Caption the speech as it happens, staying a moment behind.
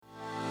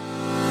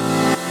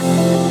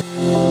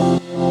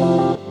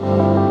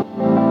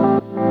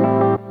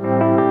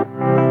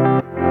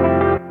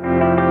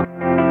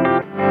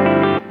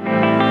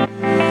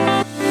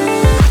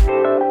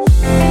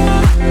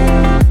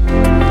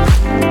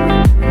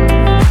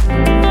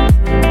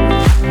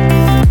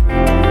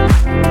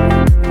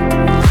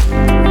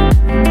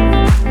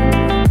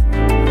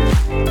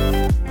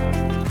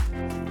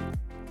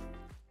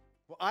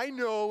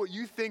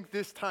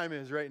this time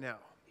is right now.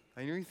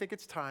 I know you think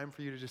it's time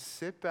for you to just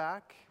sit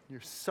back in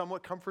your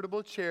somewhat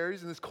comfortable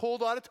chairs in this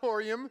cold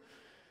auditorium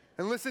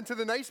and listen to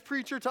the nice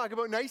preacher talk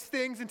about nice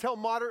things and tell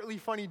moderately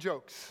funny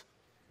jokes.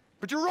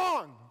 But you're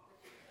wrong.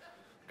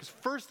 Because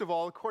first of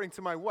all, according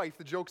to my wife,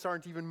 the jokes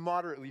aren't even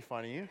moderately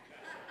funny.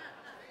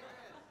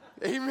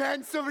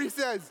 Amen, somebody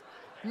says.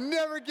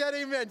 Never get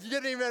amen. You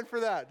get an amen for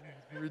that.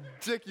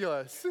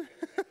 Ridiculous.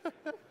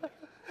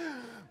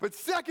 But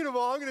second of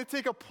all, I'm going to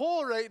take a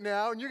poll right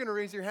now, and you're going to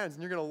raise your hands,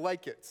 and you're going to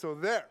like it. So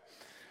there.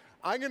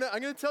 I'm going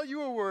to tell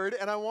you a word,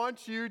 and I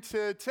want you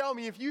to tell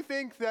me if you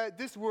think that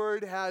this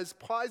word has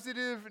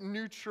positive,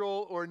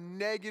 neutral, or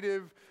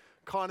negative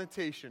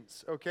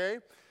connotations, okay?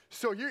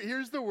 So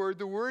here's the word.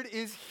 The word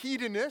is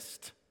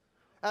hedonist,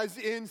 as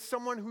in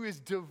someone who is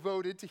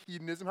devoted to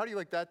hedonism. How do you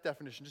like that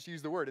definition? Just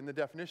use the word in the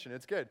definition.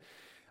 It's good.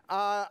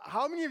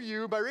 How many of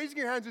you, by raising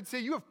your hands, would say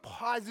you have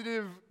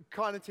positive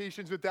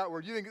connotations with that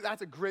word? You think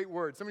that's a great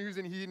word. Somebody who's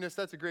a hedonist,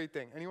 that's a great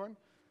thing. Anyone?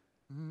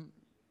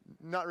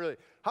 Not really.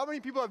 How many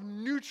people have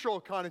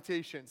neutral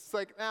connotations? It's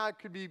like, it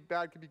could be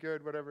bad, could be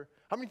good, whatever.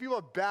 How many people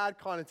have bad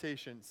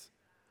connotations?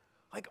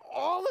 Like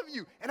all of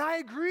you. And I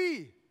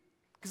agree.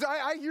 Because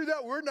I hear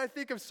that word and I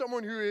think of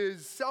someone who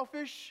is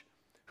selfish,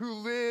 who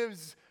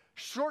lives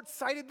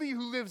short-sightedly,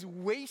 who lives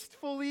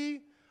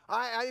wastefully.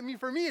 I mean,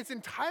 for me, it's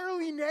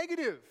entirely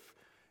negative.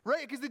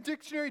 Right? Because the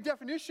dictionary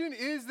definition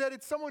is that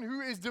it's someone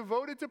who is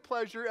devoted to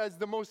pleasure as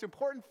the most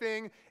important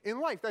thing in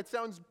life. That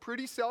sounds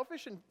pretty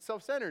selfish and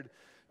self-centered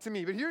to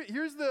me. But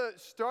here's the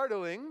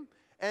startling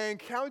and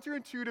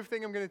counterintuitive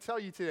thing I'm going to tell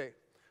you today,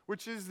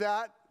 which is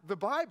that the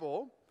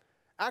Bible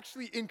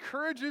actually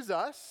encourages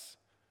us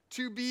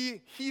to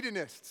be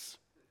hedonists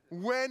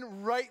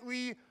when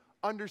rightly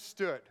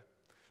understood.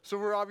 So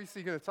we're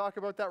obviously going to talk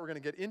about that. We're going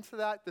to get into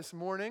that this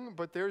morning,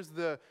 but there's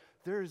the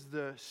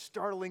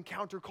startling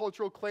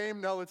countercultural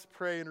claim. Now let's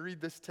pray and read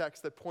this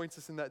text that points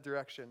us in that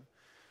direction.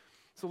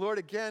 So Lord,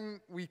 again,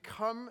 we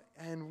come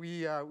and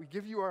we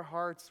give you our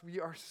hearts.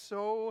 We are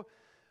so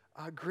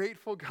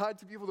grateful, God,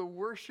 to be able to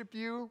worship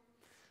you,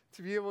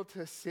 to be able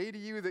to say to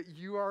you that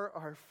you are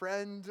our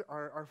friend,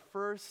 our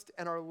first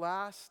and our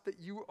last, that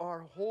you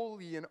are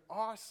holy and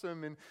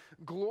awesome and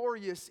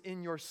glorious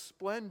in your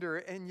splendor,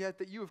 and yet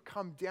that you have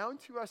come down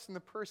to us in the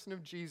person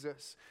of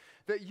Jesus,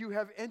 that you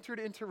have entered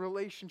into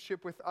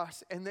relationship with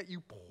us, and that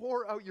you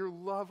pour out your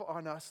love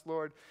on us,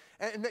 Lord,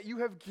 and that you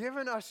have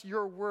given us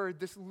your word,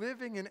 this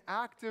living and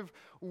active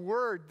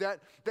word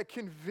that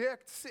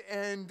convicts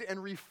and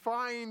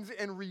refines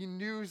and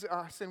renews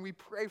us. And we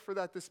pray for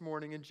that this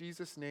morning. In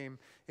Jesus' name,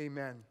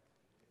 amen.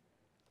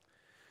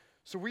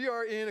 So we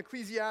are in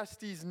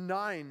Ecclesiastes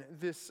 9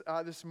 this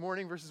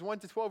morning, verses 1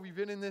 to 12. We've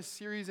been in this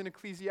series in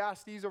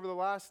Ecclesiastes over the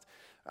last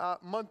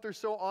month or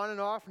so, on and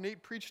off.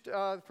 Nate preached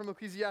from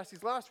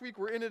Ecclesiastes last week.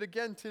 We're in it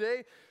again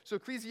today. So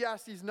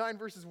Ecclesiastes 9,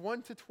 verses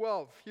 1 to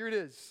 12. Here it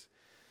is.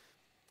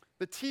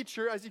 The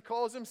teacher, as he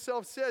calls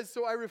himself, says,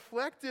 "So I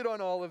reflected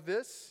on all of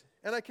this,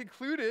 and I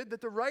concluded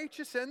that the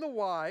righteous and the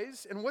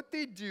wise and what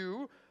they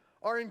do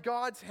are in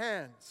God's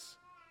hands.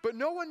 But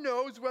no one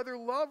knows whether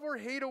love or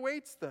hate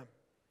awaits them.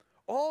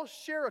 All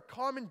share a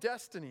common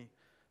destiny.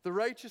 The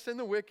righteous and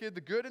the wicked,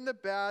 the good and the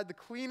bad, the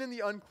clean and the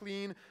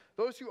unclean,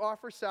 those who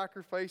offer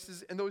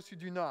sacrifices and those who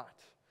do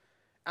not.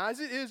 As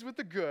it is with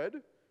the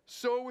good,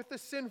 so with the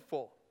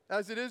sinful.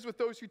 As it is with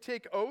those who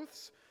take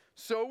oaths,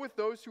 so with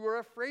those who are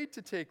afraid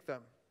to take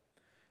them.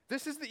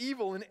 This is the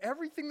evil in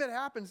everything that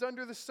happens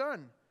under the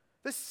sun.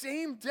 The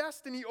same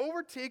destiny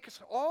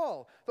overtakes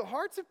all. The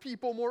hearts of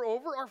people,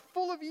 moreover, are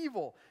full of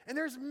evil, and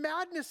there's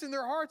madness in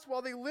their hearts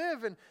while they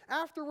live, and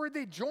afterward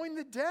they join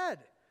the dead.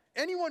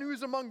 Anyone who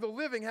is among the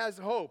living has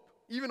hope.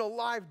 Even a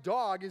live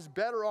dog is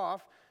better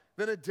off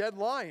than a dead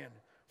lion.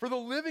 For the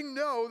living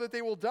know that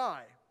they will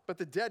die, but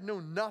the dead know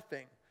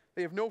nothing.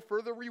 They have no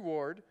further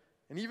reward,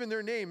 and even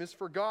their name is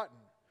forgotten.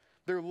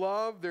 Their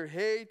love, their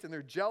hate, and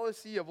their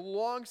jealousy have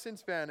long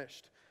since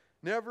vanished.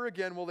 Never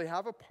again will they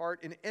have a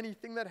part in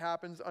anything that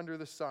happens under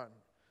the sun.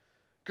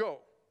 Go,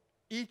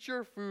 eat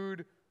your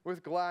food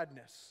with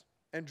gladness,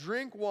 and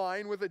drink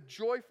wine with a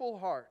joyful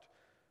heart,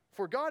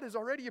 for God has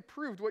already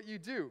approved what you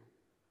do.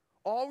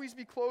 Always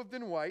be clothed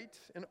in white,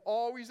 and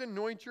always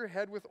anoint your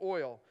head with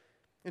oil.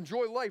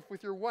 Enjoy life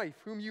with your wife,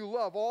 whom you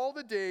love, all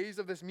the days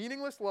of this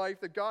meaningless life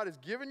that God has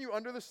given you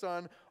under the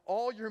sun,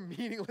 all your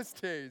meaningless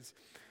days.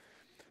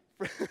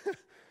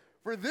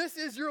 For this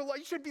is your life."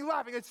 You should be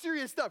laughing. It's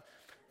serious stuff.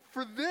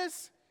 "For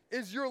this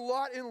is your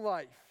lot in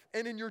life,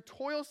 and in your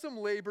toilsome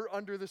labor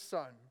under the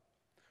sun.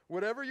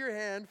 Whatever your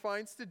hand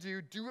finds to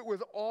do, do it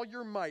with all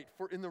your might.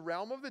 For in the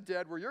realm of the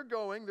dead, where you're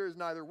going, there is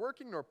neither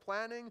working, nor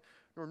planning,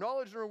 nor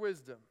knowledge, nor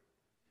wisdom.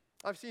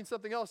 I've seen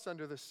something else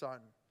under the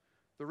sun.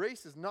 The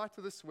race is not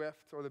to the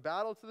swift, or the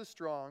battle to the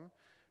strong,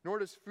 nor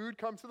does food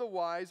come to the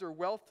wise, or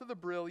wealth to the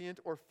brilliant,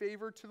 or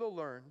favor to the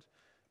learned,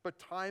 but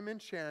time and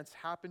chance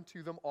happen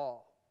to them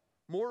all.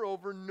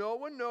 Moreover, no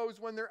one knows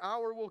when their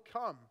hour will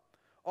come.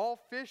 All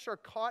fish are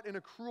caught in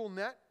a cruel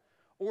net,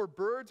 or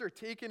birds are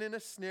taken in a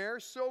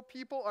snare, so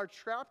people are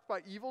trapped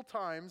by evil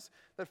times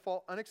that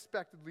fall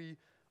unexpectedly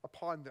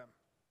upon them."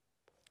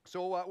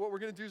 So what we're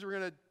going to do is we're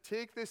going to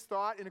take this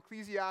thought in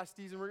Ecclesiastes,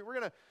 and we're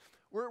going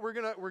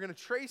to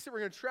trace it, we're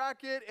going to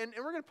track it, and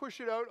we're going to push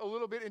it out a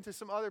little bit into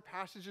some other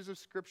passages of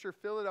Scripture,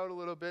 fill it out a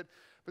little bit.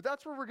 But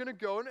that's where we're going to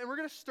go, and we're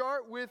going to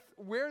start with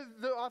where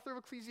the author of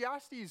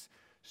Ecclesiastes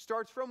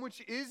starts from,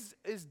 which is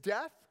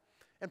death,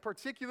 and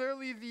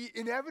particularly the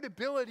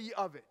inevitability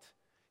of it.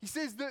 He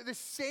says the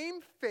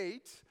same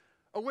fate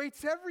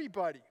awaits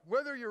everybody,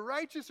 whether you're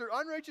righteous or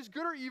unrighteous,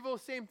 good or evil,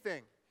 same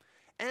thing.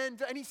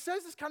 And he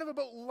says this kind of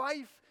about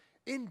life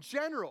in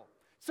general.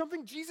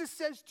 Something Jesus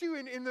says too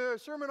in the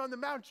Sermon on the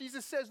Mount.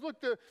 Jesus says, look,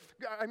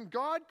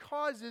 God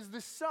causes the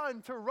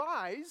sun to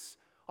rise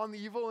on the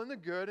evil and the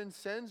good and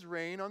sends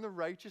rain on the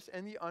righteous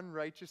and the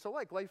unrighteous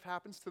alike. Life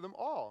happens to them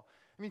all.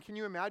 I mean, can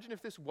you imagine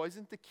if this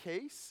wasn't the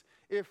case?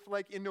 If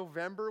like in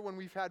November when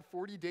we've had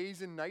 40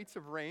 days and nights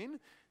of rain,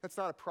 that's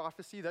not a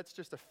prophecy, that's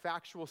just a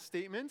factual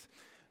statement.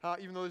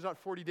 Even though there's not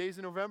 40 days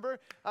in November.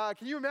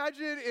 Can you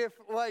imagine if,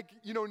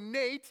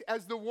 Nate,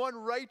 as the one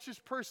righteous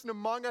person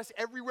among us,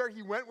 everywhere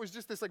he went was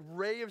just this,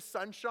 ray of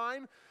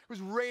sunshine? It was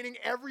raining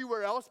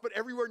everywhere else, but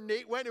everywhere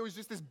Nate went, it was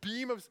just this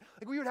beam of,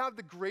 we would have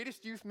the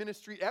greatest youth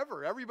ministry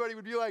ever. Everybody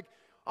would be like,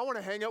 I want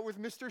to hang out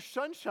with Mr.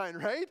 Sunshine,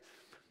 right?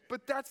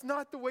 But that's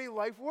not the way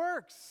life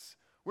works.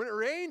 When it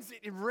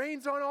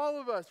rains on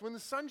all of us. When the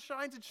sun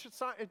shines,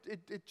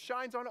 it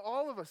shines on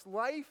all of us.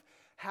 Life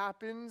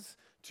happens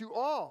to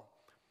all.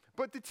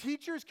 But the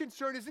teacher's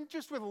concern isn't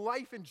just with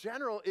life in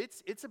general,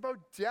 it's about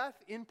death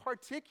in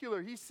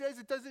particular. He says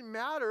it doesn't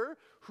matter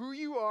who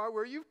you are,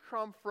 where you've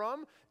come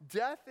from,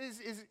 death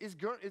is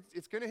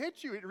going to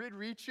hit you. It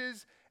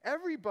reaches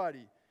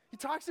everybody. He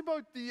talks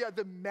about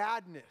the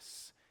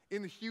madness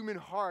in the human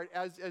heart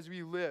as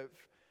we live.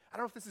 I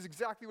don't know if this is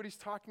exactly what he's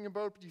talking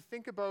about, but you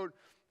think about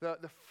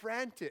the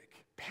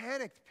frantic,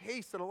 panicked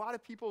pace that a lot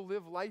of people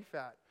live life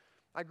at.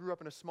 I grew up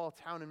in a small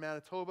town in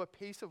Manitoba.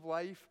 Pace of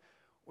life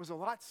was a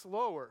lot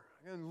slower.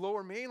 In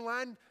Lower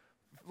Mainland,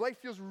 life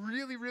feels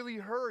really, really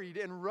hurried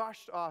and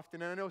rushed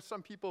often. And I know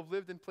some people have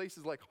lived in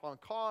places like Hong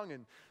Kong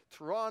and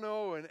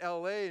Toronto and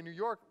LA and New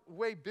York,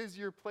 way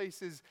busier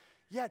places.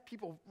 Yet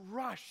people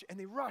rush and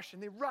they rush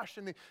and they rush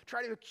and they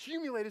try to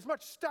accumulate as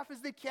much stuff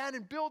as they can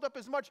and build up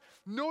as much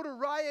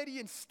notoriety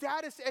and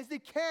status as they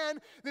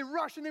can. They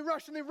rush and they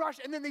rush and they rush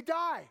and then they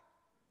die.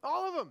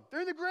 All of them.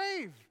 They're in the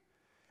grave.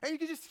 And you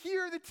can just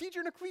hear the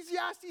teacher in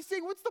Ecclesiastes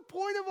saying, what's the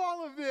point of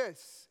all of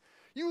this?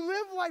 You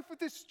live life with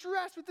this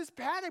stress, with this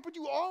panic, but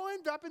you all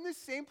end up in this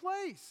same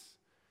place.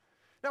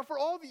 Now, for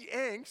all the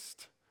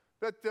angst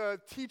that the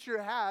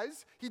teacher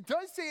has, he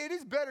does say it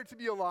is better to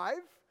be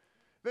alive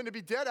than to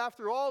be dead.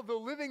 After all, the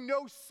living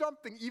know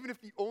something, even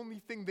if the only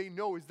thing they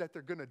know is that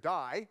they're going to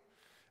die.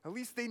 At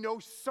least they know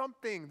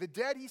something. The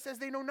dead, he says,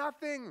 they know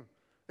nothing.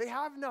 They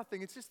have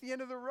nothing. It's just the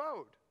end of the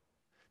road.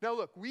 Now,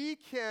 look, we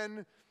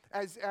can,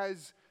 as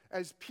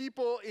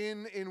people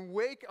in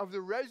wake of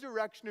the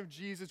resurrection of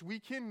Jesus, we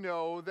can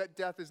know that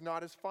death is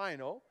not as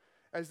final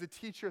as the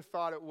teacher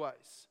thought it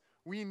was.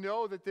 We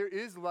know that there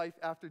is life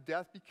after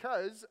death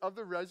because of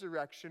the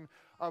resurrection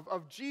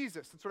of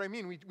Jesus. That's what I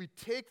mean. We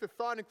take the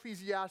thought in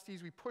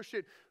Ecclesiastes, we push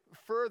it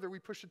further, we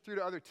push it through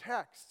to other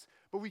texts,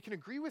 but we can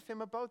agree with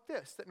him about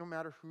this, that no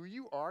matter who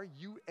you are,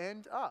 you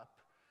end up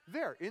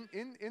there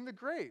in the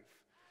grave.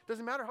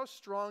 Doesn't matter how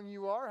strong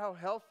you are, how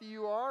healthy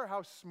you are,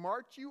 how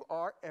smart you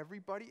are,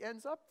 everybody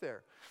ends up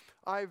there.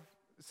 I've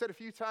said a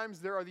few times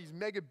there are these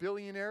mega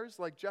billionaires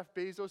like Jeff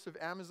Bezos of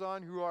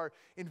Amazon who are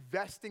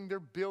investing their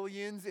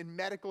billions in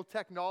medical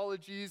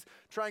technologies,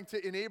 trying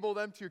to enable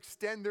them to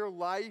extend their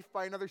life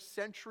by another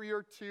century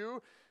or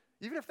two.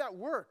 Even if that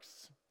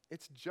works,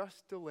 it's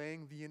just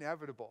delaying the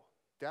inevitable.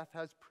 Death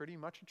has pretty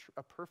much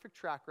a perfect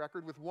track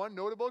record with one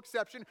notable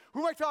exception.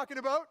 Who am I talking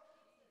about?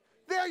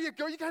 There you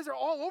go. You guys are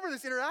all over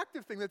this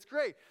interactive thing. That's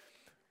great.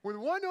 With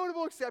one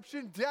notable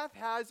exception, death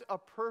has a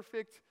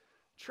perfect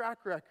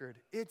track record.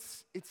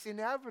 It's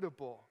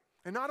inevitable.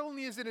 And not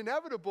only is it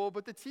inevitable,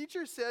 but the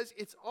teacher says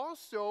it's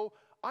also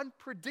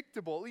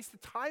unpredictable, at least the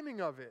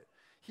timing of it.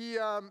 He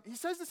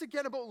says this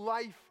again about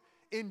life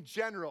in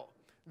general.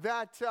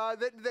 That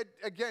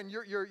again,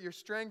 your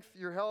strength,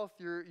 your health,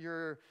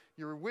 your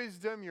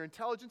wisdom, your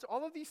intelligence,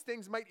 all of these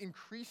things might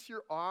increase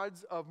your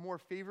odds of more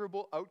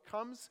favorable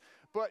outcomes,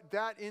 but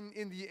that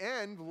in the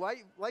end,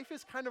 life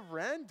is kind of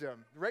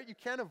random, right? You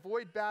can't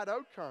avoid bad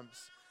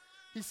outcomes.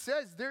 He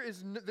says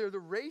the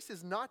race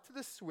is not to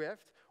the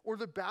swift, or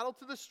the battle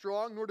to the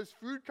strong, nor does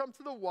food come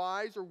to the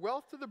wise, or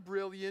wealth to the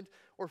brilliant,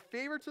 or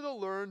favor to the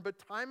learned, but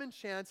time and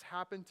chance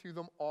happen to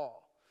them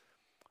all.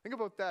 Think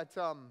about that,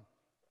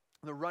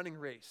 the running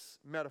race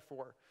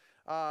metaphor.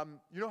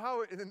 You know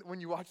how when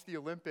you watch the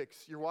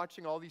Olympics, you're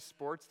watching all these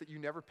sports that you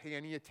never pay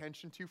any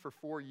attention to for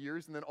 4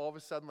 years, and then all of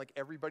a sudden,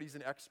 everybody's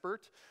an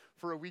expert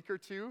for a week or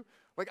two?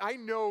 I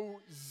know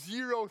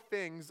zero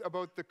things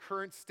about the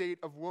current state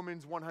of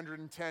women's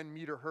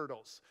 110-meter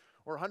hurdles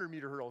or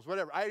 100-meter hurdles,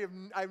 whatever. I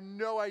have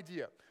no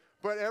idea.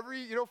 But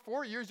every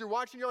 4 years you're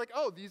watching, you're like,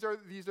 oh, these are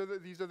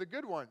the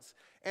good ones.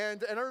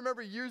 And I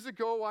remember years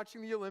ago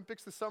watching the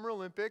Olympics, the Summer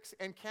Olympics,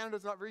 and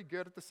Canada's not very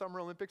good at the Summer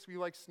Olympics. We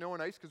like snow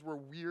and ice because we're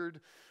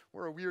weird.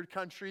 We're a weird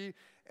country.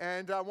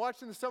 And I'm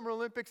watching the Summer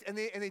Olympics, and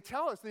they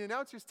tell us, the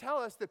announcers tell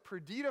us that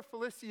Perdita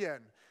Felicien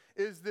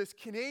is this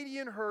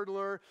Canadian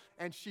hurdler,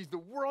 and she's the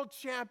world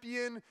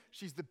champion.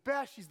 She's the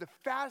best. She's the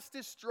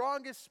fastest,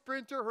 strongest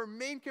sprinter. Her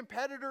main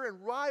competitor and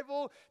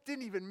rival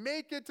didn't even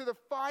make it to the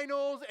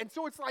finals. And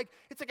so it's like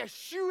a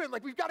shoo-in.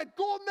 Like, we've got a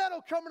gold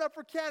medal coming up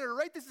for Canada,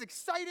 right? This is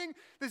exciting.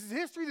 This is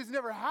history. This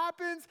never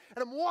happens.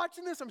 And I'm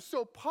watching this. I'm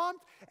so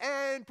pumped.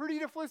 And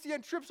Perdita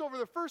Felicien trips over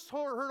the first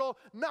hurdle,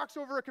 knocks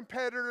over a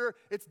competitor.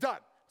 It's done.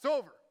 It's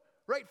over,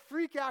 right?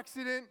 Freak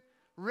accident,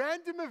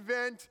 random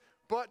event,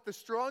 but the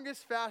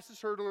strongest,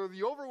 fastest hurdler,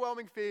 the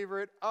overwhelming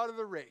favorite, out of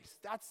the race.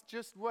 That's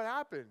just what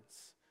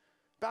happens.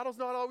 Battle's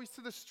not always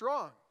to the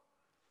strong.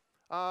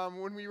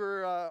 When we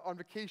were on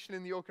vacation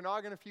in the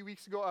Okanagan a few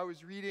weeks ago, I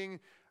was reading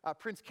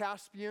Prince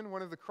Caspian,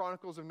 one of the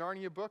Chronicles of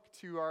Narnia book,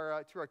 to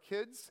our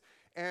kids.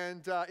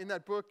 And in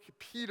that book,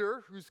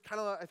 Peter, who's kind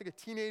of, I think, a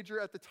teenager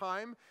at the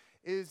time,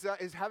 is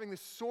having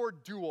this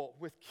sword duel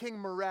with King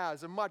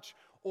Miraz, a much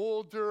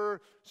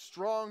older,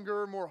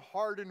 stronger, more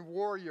hardened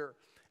warrior.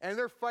 And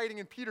they're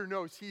fighting, and Peter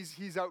knows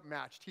he's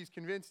outmatched. He's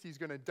convinced he's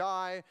going to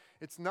die.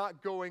 It's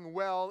not going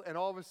well. And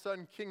all of a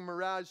sudden, King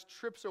Miraz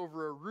trips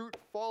over a root,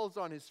 falls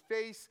on his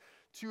face.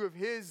 Two of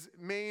his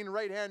main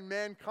right-hand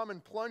men come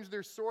and plunge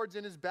their swords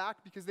in his back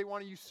because they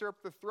want to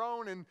usurp the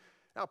throne. And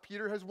now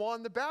Peter has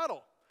won the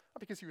battle. Not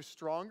because he was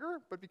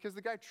stronger, but because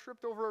the guy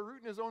tripped over a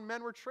root and his own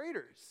men were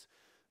traitors.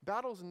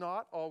 Battle's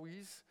not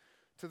always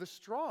to the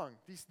strong.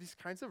 These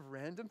kinds of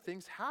random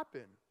things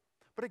happen.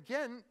 But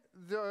again,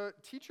 the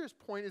teacher's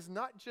point is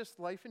not just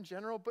life in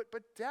general, but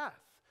death.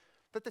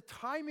 That the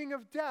timing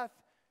of death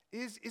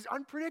is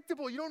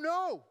unpredictable. You don't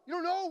know. You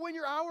don't know when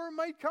your hour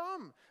might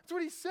come. That's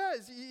what he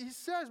says. He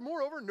says,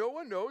 moreover, no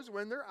one knows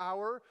when their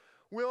hour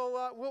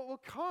will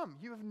come.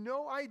 You have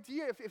no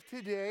idea if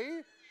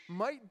today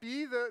might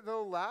be the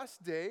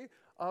last day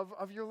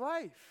of your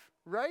life,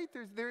 right?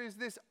 There is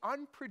this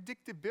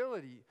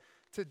unpredictability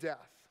to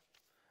death.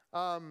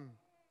 And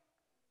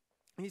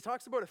he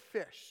talks about a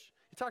fish.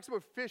 He talks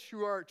about fish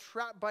who are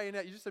trapped by a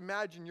net. You just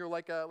imagine you're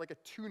like a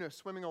tuna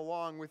swimming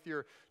along with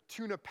your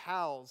tuna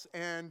pals,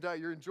 and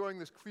you're enjoying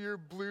this clear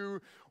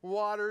blue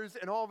waters,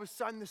 and all of a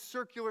sudden the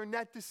circular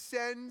net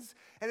descends,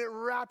 and it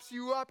wraps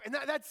you up, and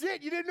that's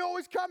it. You didn't know it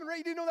was coming, right?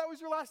 You didn't know that was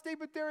your last day,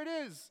 but there it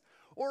is.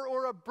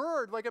 Or a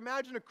bird, like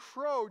imagine a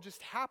crow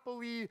just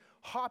happily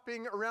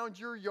hopping around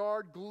your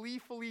yard,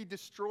 gleefully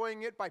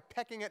destroying it by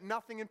pecking at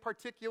nothing in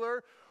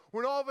particular,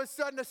 when all of a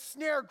sudden a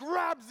snare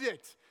grabs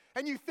it.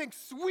 And you think,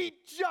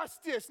 sweet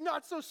justice,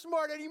 not so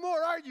smart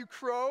anymore, are you,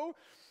 crow?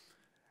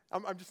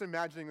 I'm just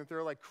imagining that there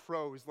are like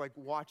crows like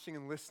watching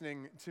and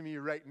listening to me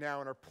right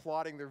now and are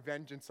plotting their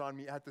vengeance on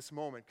me at this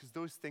moment, because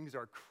those things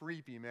are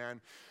creepy,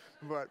 man.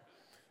 But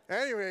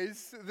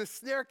anyways, the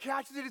snare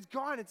catches it, it's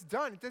gone, it's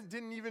done. It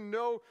didn't even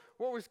know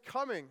what was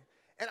coming.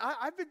 And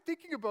I've been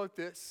thinking about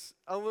this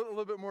a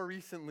little bit more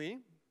recently.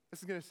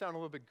 This is going to sound a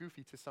little bit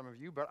goofy to some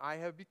of you, but I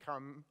have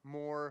become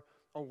more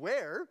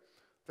aware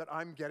that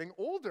I'm getting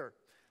older.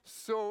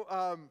 So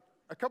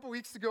a couple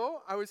weeks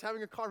ago, I was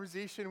having a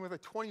conversation with a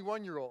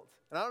 21-year-old.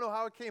 And I don't know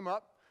how it came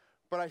up,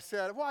 but I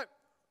said, well,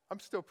 I'm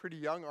still pretty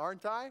young,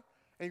 aren't I? And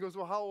he goes,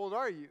 well, how old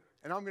are you?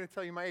 And I'm going to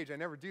tell you my age. I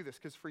never do this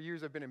because for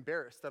years I've been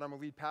embarrassed that I'm a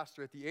lead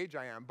pastor at the age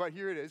I am. But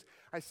here it is.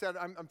 I said,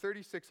 I'm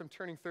 36. I'm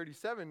turning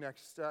 37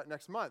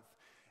 next month.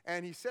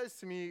 And he says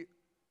to me,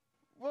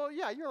 well,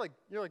 yeah, you're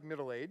like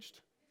middle-aged.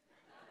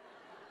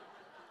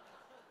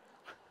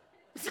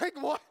 It's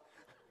like, what?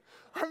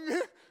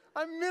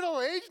 I'm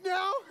middle-aged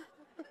now?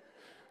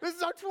 This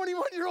is how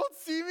 21-year-olds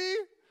see me?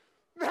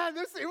 Man,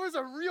 it was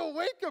a real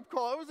wake-up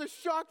call. It was a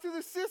shock to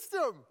the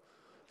system.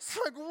 It's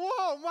like,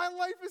 whoa, my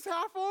life is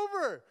half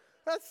over.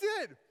 That's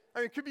it. I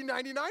mean, it could be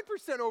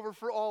 99% over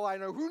for all I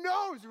know. Who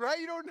knows, right?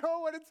 You don't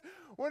know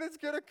when it's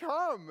going to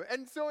come.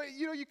 And so,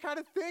 you kind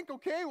of think,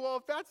 okay, well,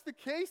 if that's the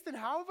case, then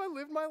how have I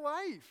lived my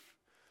life?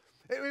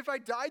 If I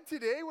died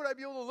today, would I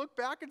be able to look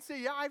back and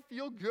say, yeah, I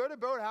feel good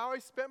about how I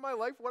spent my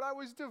life, what I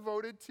was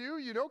devoted to?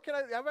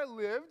 Have I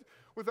lived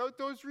without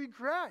those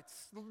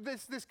regrets?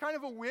 This kind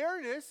of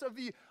awareness of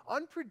the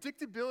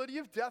unpredictability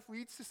of death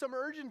leads to some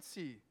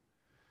urgency.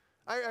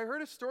 I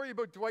heard a story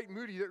about Dwight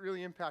Moody that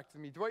really impacted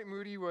me. Dwight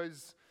Moody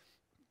was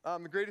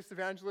the greatest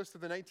evangelist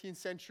of the 19th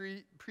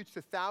century, preached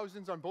to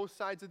thousands on both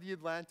sides of the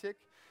Atlantic.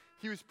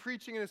 He was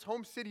preaching in his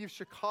home city of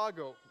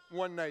Chicago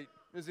one night.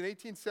 It was in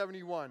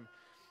 1871.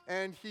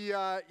 And he's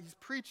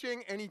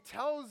preaching, and he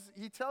tells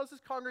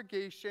his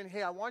congregation,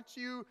 hey, I'm not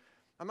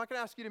going to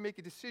ask you to make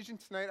a decision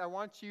tonight. I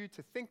want you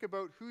to think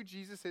about who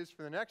Jesus is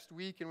for the next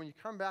week. And when you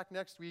come back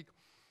next week,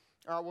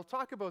 we'll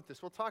talk about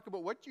this. We'll talk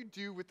about what you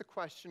do with the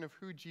question of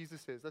who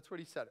Jesus is. That's what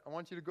he said. I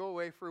want you to go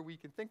away for a week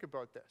and think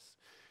about this.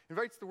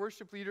 Invites the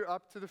worship leader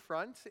up to the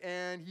front,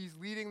 and he's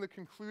leading the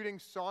concluding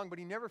song, but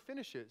he never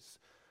finishes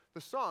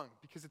the song,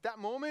 because at that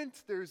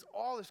moment, there's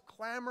all this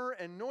clamor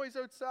and noise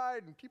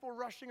outside and people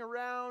rushing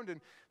around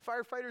and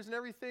firefighters and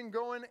everything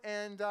going,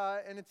 and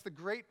it's the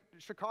Great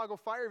Chicago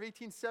Fire of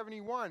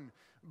 1871.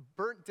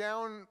 Burnt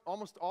down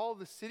almost all of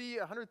the city,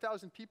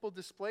 100,000 people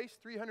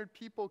displaced, 300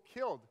 people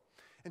killed.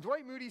 And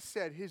Dwight Moody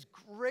said his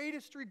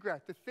greatest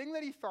regret, the thing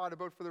that he thought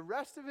about for the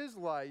rest of his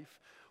life,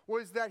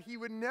 was that he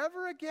would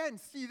never again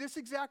see this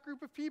exact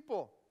group of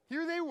people.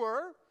 Here they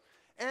were,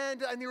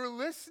 and they were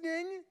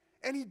listening,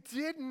 and he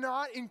did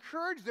not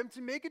encourage them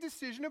to make a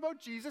decision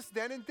about Jesus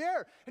then and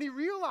there. And he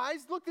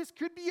realized, look, this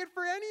could be it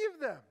for any of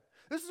them.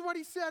 This is what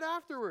he said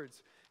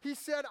afterwards. He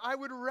said, I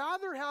would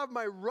rather have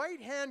my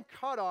right hand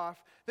cut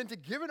off than to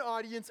give an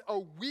audience a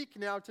week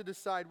now to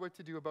decide what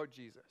to do about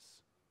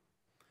Jesus.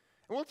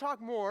 And we'll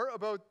talk more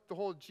about the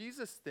whole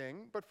Jesus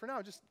thing, but for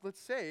now, just let's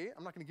say,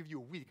 I'm not going to give you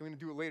a week. I'm going to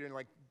do it later in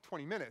like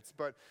 20 minutes.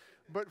 But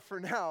for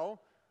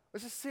now,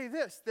 let's just say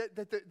this, that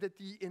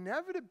the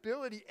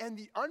inevitability and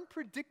the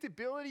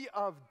unpredictability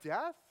of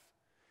death,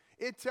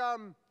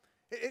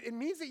 it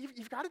means that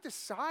you've got to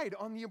decide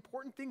on the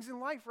important things in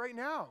life right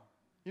now.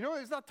 You know,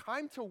 there's not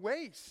time to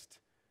waste.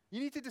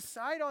 You need to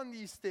decide on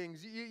these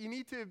things. You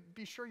need to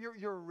be sure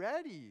you're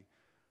ready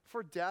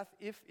for death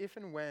if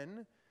and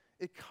when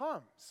it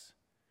comes.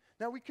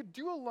 Now, we could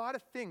do a lot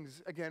of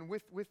things, again,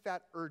 with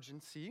that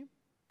urgency.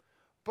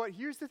 But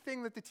here's the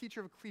thing that the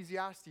teacher of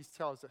Ecclesiastes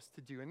tells us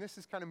to do, and this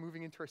is kind of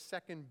moving into our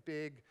second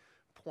big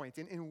point.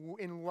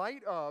 In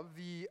light of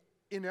the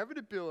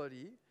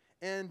inevitability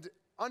and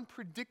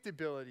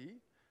unpredictability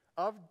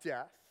of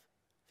death,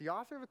 the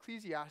author of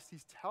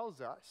Ecclesiastes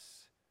tells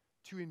us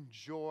to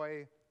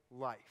enjoy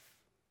life.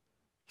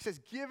 He says,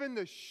 given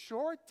the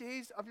short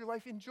days of your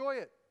life, enjoy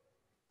it.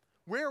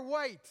 Wear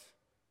white.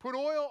 Put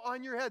oil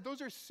on your head.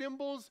 Those are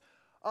symbols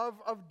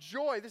of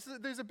joy.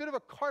 There's a bit of a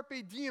carpe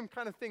diem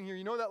kind of thing here.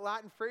 You know that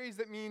Latin phrase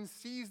that means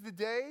seize the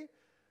day?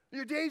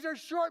 Your days are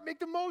short. Make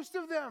the most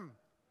of them.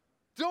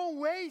 Don't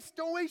waste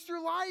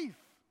your life.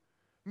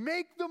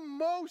 Make the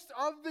most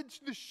of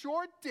the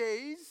short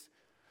days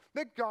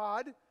that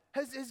God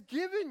has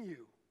given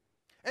you.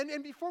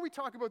 And before we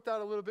talk about that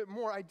a little bit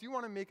more, I do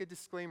want to make a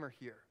disclaimer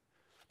here.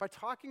 By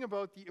talking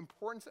about the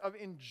importance of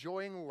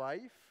enjoying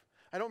life,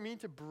 I don't mean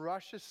to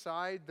brush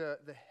aside the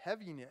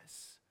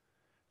heaviness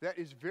that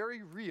is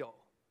very real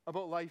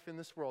about life in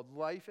this world.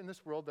 Life in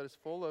this world that is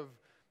full of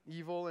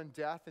evil and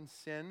death and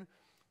sin.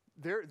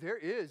 There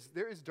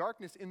is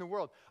darkness in the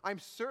world. I'm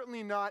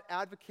certainly not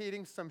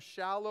advocating some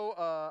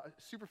shallow,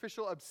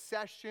 superficial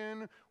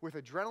obsession with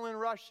adrenaline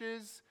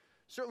rushes.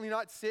 Certainly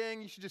not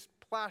saying you should just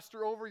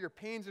plaster over your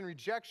pains and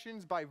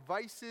rejections by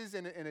vices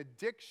and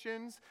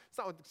addictions.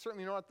 It's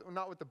certainly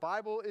not what the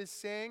Bible is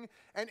saying.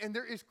 And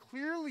there is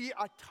clearly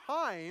a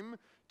time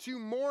to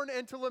mourn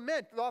and to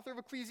lament. The author of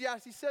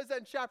Ecclesiastes says that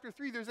in chapter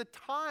 3. There's a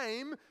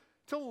time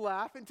to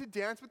laugh and to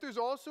dance, but there's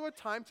also a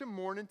time to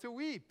mourn and to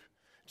weep.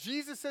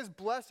 Jesus says,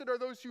 blessed are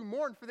those who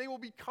mourn, for they will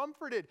be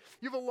comforted.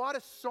 You have a lot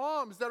of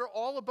Psalms that are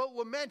all about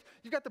lament.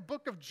 You've got the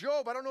book of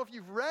Job. I don't know if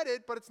you've read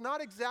it, but it's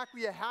not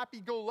exactly a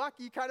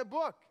happy-go-lucky kind of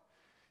book.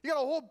 You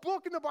got a whole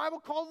book in the Bible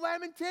called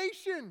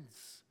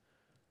Lamentations.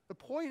 The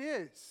point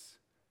is,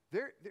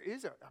 there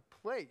is a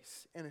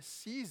place and a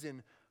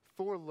season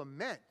for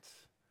lament.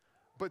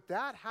 But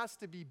that has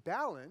to be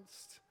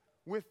balanced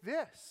with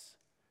this,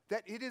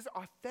 that it is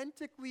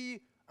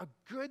authentically a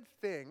good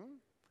thing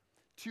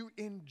to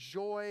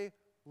enjoy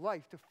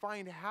life, to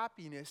find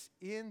happiness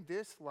in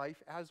this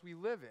life as we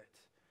live it.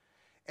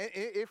 And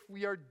if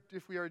we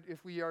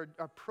are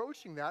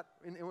approaching that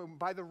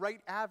by the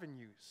right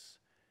avenues.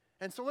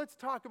 And so let's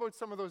talk about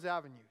some of those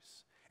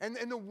avenues. And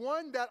the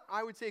one that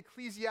I would say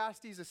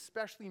Ecclesiastes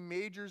especially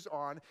majors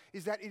on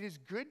is that it is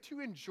good to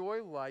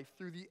enjoy life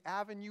through the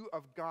avenue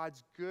of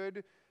God's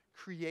good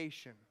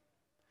creation.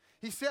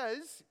 He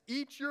says,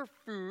 eat your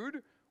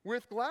food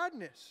with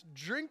gladness.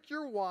 Drink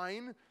your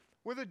wine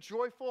with a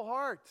joyful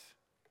heart.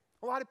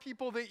 A lot of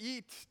people, they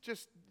eat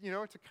just,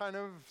 to kind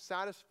of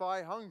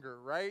satisfy hunger,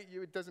 right?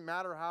 It doesn't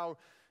matter how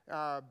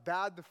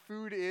bad the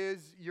food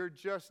is, you're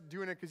just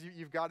doing it because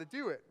you've got to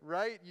do it,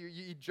 right? You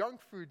eat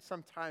junk food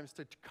sometimes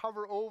to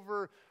cover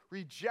over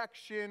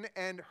rejection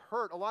and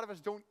hurt. A lot of us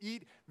don't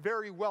eat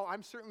very well.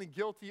 I'm certainly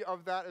guilty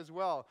of that as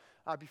well.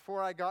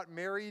 Before I got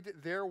married,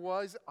 there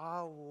was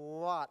a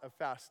lot of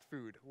fast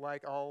food,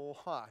 like a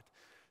lot.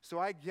 So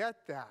I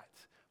get that.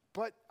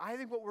 But I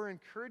think what we're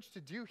encouraged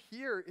to do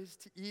here is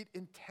to eat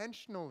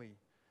intentionally,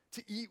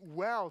 to eat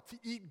well, to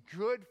eat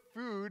good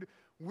food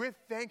with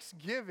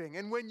thanksgiving.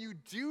 And when you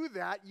do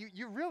that,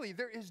 you really,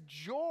 there is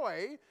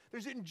joy,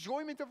 there's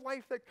enjoyment of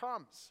life that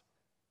comes.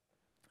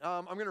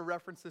 I'm going to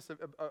reference this a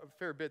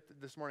fair bit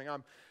this morning.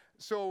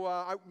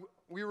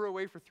 We were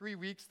away for 3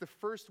 weeks. The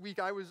first week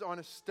I was on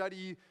a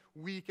study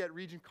week at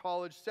Regent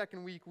College.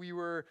 Second week we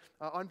were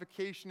on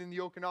vacation in the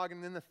Okanagan.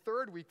 And then the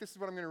third week, this is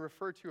what I'm going to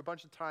refer to a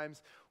bunch of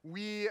times,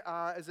 we,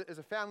 as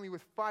a family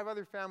with 5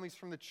 other families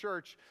from the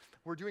church,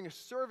 were doing a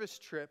service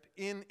trip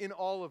in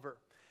Oliver.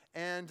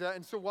 And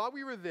so while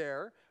we were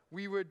there,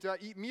 we would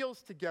eat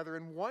meals together.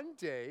 And one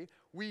day,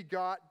 we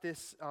got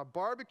this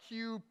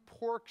barbecue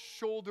pork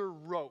shoulder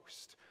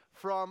roast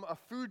from a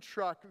food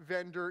truck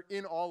vendor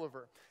in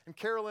Oliver. And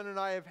Carolyn and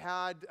I have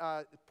had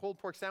pulled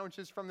pork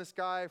sandwiches from this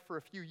guy for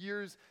a few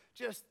years.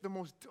 Just the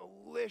most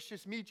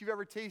delicious meat you've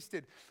ever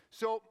tasted.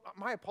 So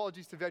my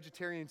apologies to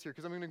vegetarians here,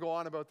 because I'm going to go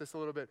on about this a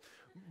little bit.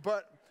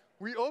 But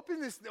we open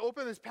this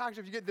package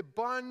up. You get the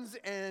buns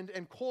and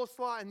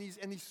coleslaw and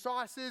these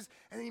sauces,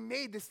 and he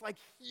made this like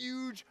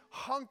huge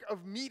hunk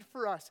of meat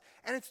for us.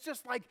 And it's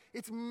just like,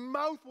 it's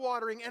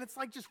mouth-watering, and it's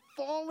like just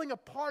falling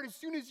apart as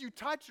soon as you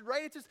touch it,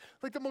 right? It's just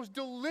like the most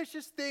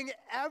delicious thing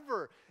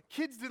ever.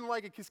 Kids didn't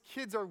like it because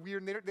kids are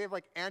weird, and they have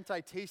like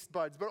anti-taste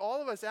buds. But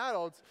all of us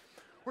adults,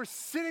 we're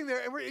sitting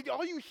there, and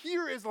all you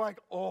hear is like,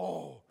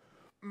 oh,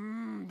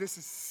 this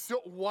is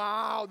so,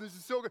 wow, this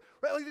is so good.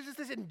 Right? Like there's just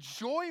this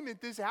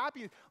enjoyment, this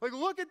happiness. Like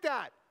look at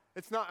that.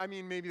 It's not, I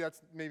mean, maybe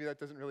that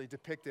doesn't really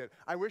depict it.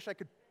 I wish I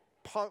could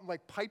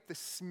pipe the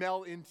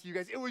smell into you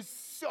guys. It was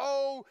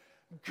so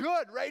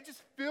good, right? It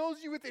just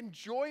fills you with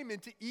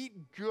enjoyment to eat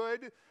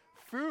good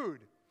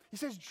food. He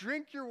says,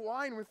 drink your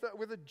wine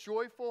with a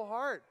joyful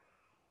heart.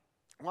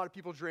 A lot of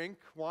people drink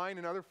wine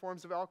and other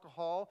forms of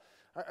alcohol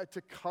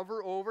to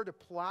cover over, to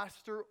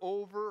plaster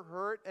over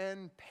hurt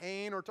and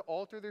pain, or to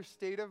alter their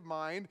state of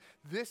mind.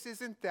 This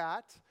isn't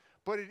that,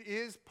 but it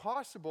is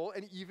possible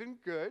and even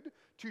good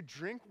to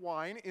drink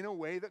wine in a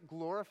way that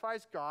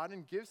glorifies God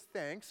and gives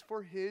thanks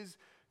for his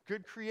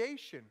good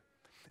creation.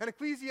 And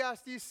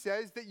Ecclesiastes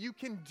says that you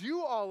can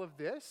do all of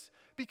this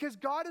because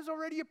God has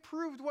already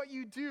approved what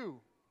you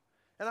do.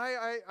 And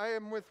I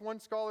am with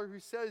one scholar who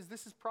says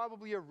this is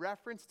probably a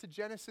reference to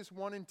Genesis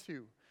 1 and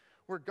 2,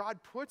 where God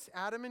puts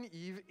Adam and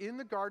Eve in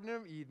the Garden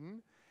of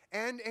Eden,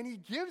 and he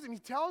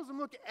tells them,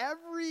 look,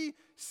 every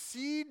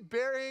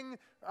seed-bearing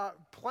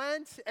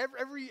plant,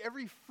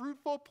 every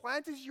fruitful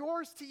plant is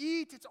yours to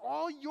eat. It's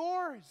all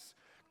yours.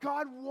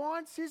 God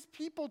wants his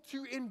people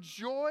to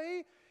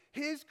enjoy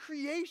his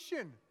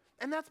creation,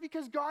 and that's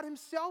because God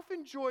himself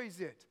enjoys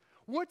it.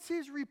 What's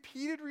his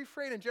repeated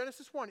refrain in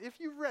Genesis 1? If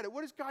you've read it,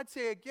 what does God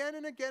say again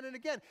and again and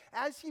again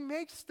as he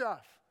makes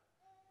stuff?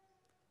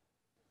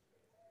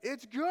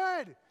 It's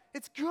good.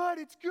 It's good.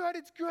 It's good.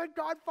 It's good.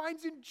 God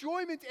finds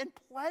enjoyment and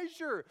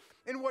pleasure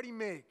in what he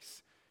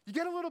makes. You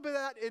get a little bit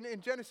of that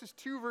in Genesis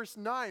 2, verse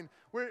 9,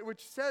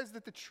 which says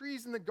that the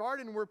trees in the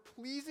garden were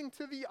pleasing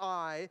to the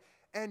eye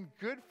and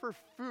good for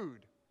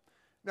food.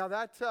 Now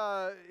that,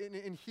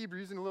 in Hebrew,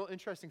 using a little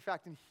interesting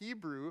fact, in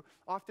Hebrew,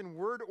 often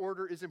word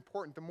order is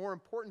important. The more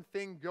important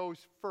thing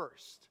goes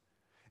first.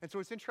 And so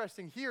what's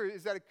interesting here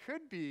is that it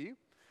could be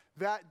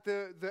that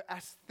the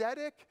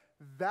aesthetic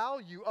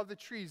value of the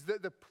trees,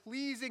 the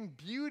pleasing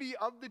beauty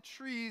of the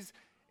trees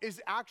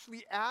is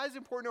actually as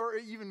important or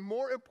even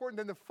more important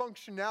than the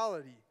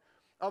functionality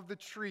of the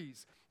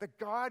trees. That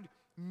God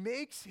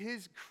makes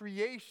his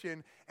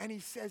creation and he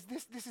says,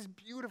 this is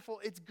beautiful,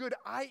 it's good,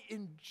 I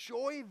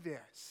enjoy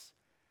this.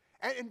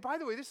 And by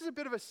the way, this is a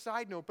bit of a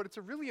side note, but it's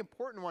a really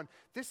important one.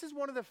 This is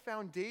one of the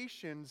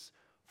foundations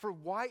for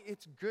why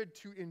it's good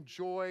to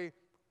enjoy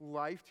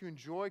life, to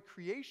enjoy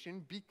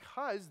creation,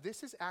 because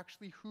this is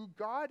actually who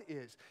God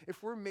is.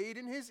 If we're made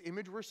in his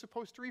image, we're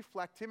supposed to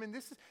reflect him, and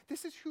this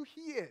is who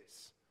he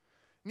is.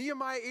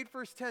 Nehemiah 8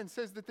 verse 10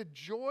 says that the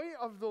joy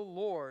of the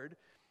Lord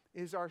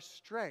is our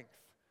strength.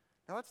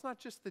 Now that's not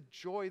just the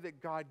joy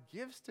that God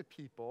gives to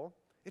people,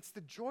 it's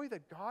the joy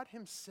that God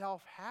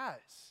himself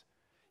has.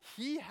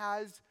 He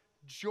has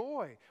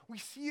joy. We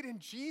see it in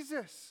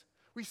Jesus.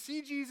 We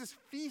see Jesus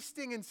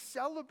feasting and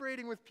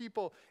celebrating with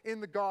people in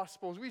the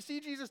Gospels. We see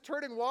Jesus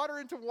turning water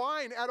into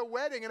wine at a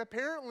wedding and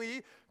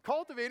apparently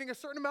cultivating a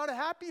certain amount of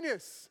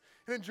happiness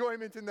and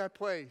enjoyment in that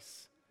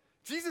place.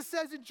 Jesus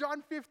says in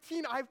John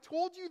 15, I've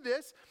told you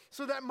this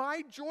so that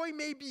my joy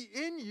may be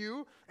in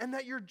you and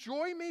that your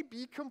joy may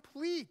be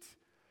complete.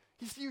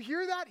 You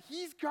hear that?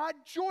 He's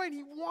got joy and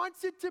he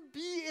wants it to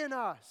be in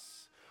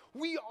us.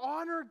 We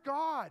honor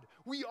God.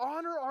 We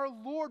honor our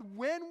Lord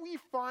when we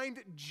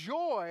find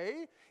joy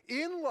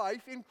in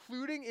life,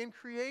 including in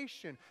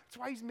creation. That's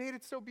why he's made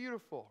it so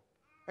beautiful.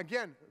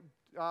 Again,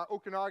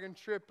 Okanagan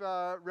trip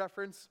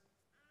reference.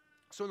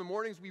 So in the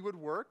mornings we would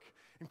work,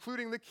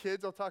 including the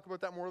kids. I'll talk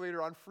about that more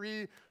later on.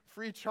 Free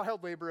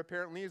child labor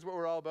apparently is what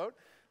we're all about.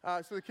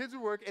 So the kids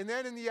would work. And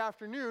then in the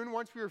afternoon,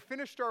 once we were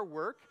finished our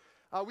work,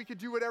 we could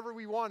do whatever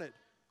we wanted.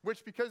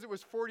 Which, because it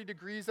was 40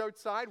 degrees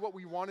outside, what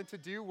we wanted to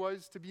do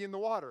was to be in the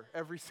water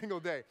every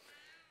single day.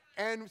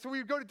 And so we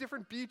would go to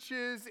different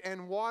beaches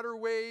and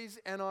waterways,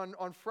 and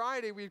on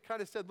Friday we kind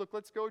of said, look,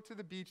 let's go to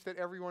the beach that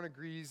everyone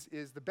agrees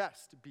is the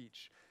best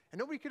beach. And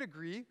nobody could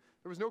agree.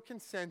 There was no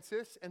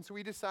consensus, and so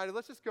we decided,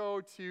 let's go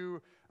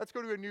to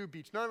a new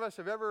beach. None of us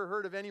have ever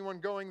heard of anyone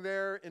going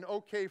there in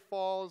OK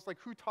Falls. Like,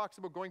 who talks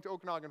about going to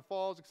Okanagan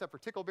Falls except for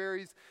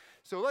Tickleberries?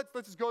 So let's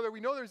just go there.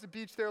 We know there's a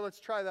beach there. Let's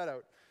try that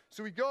out.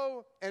 So we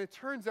go, and it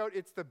turns out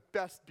it's the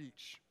best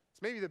beach.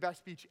 It's maybe the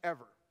best beach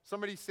ever.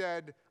 Somebody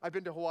said, I've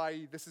been to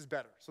Hawaii, this is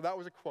better. So that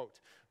was a quote,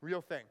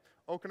 real thing.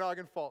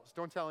 Okanagan Falls.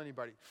 Don't tell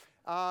anybody.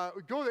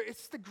 Go there.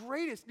 It's the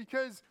greatest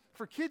because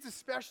for kids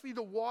especially,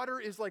 the water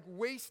is like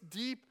waist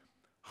deep,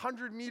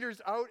 100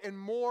 meters out and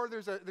more.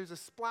 There's a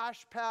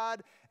splash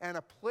pad and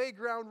a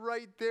playground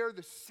right there.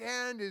 The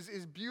sand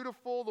is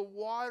beautiful. The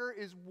water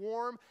is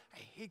warm. I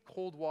hate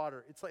cold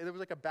water. It was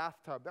like a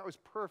bathtub. That was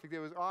perfect. It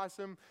was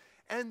awesome.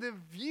 And the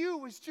view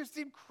was just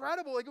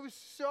incredible. Like it was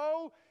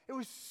so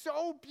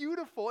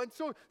beautiful. And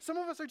so some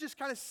of us are just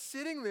kind of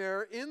sitting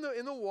there in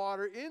the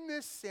water, in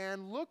this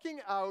sand,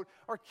 looking out.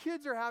 Our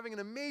kids are having an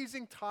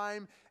amazing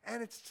time.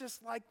 And it's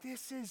just like,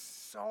 this is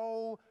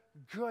so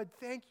good.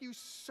 Thank you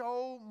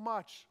so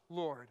much,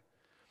 Lord.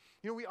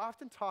 You know, we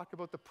often talk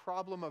about the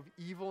problem of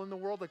evil in the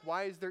world. Like,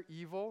 why is there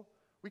evil?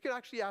 We could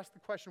actually ask the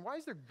question, why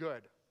is there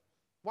good?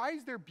 Why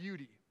is there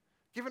beauty?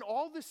 Given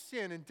all the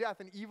sin and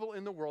death and evil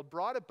in the world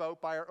brought about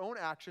by our own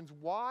actions,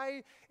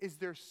 why is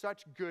there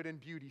such good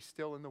and beauty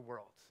still in the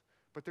world?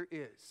 But there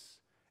is.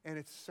 And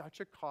it's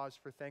such a cause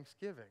for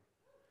thanksgiving.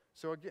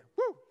 So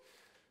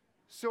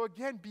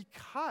again,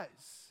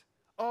 because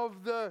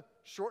of the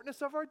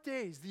shortness of our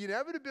days, the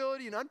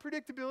inevitability and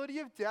unpredictability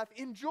of death,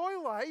 enjoy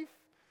life.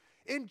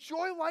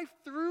 Enjoy life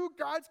through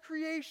God's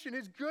creation,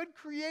 His good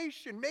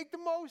creation. Make the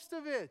most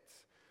of it.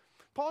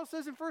 Paul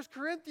says in 1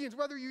 Corinthians,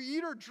 whether you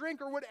eat or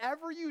drink or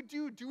whatever you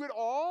do, do it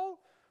all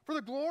for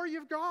the glory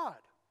of God.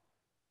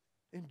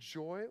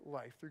 Enjoy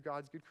life through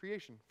God's good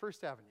creation.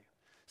 First avenue.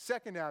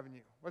 Second avenue.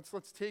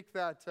 Let's take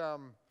that,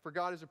 for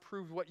God has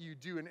approved what you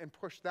do, and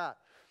push that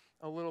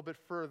a little bit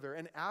further.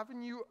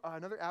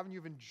 Another avenue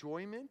of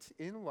enjoyment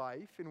in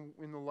life,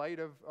 in the light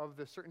of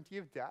the certainty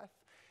of death,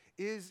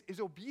 is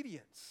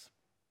obedience.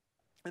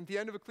 At the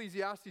end of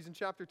Ecclesiastes in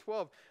chapter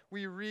 12,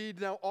 we read,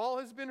 now all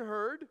has been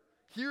heard.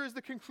 Here is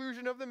the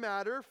conclusion of the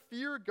matter.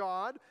 Fear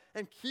God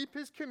and keep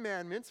His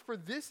commandments, for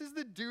this is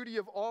the duty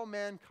of all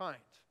mankind.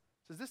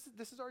 So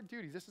this is our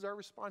duty. This is our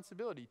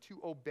responsibility to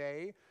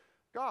obey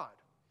God.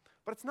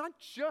 But it's not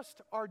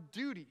just our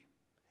duty.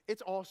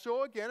 It's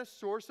also, again, a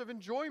source of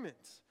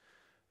enjoyment.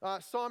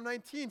 Psalm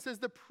 19 says,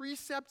 the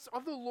precepts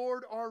of the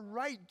Lord are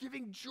right,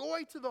 giving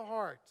joy to the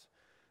heart.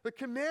 The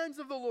commands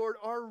of the Lord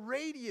are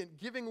radiant,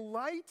 giving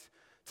light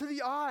to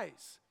the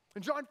eyes.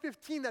 In John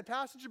 15, that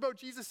passage about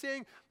Jesus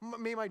saying,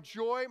 may my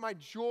joy,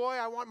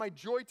 I want my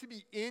joy to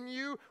be in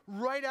you.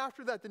 Right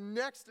after that, the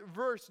next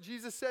verse,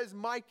 Jesus says,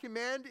 my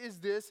command is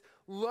this,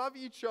 love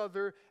each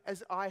other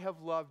as I have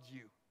loved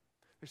you.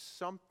 There's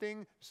some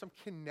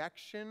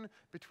connection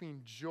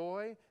between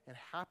joy and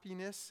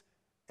happiness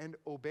and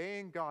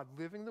obeying God,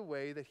 living the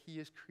way that He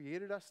has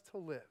created us to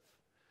live.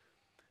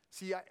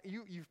 See,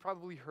 you've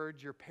probably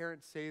heard your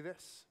parents say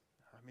this.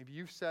 Maybe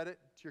you've said it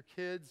to your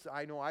kids.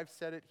 I know I've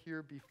said it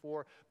here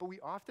before. But we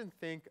often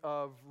think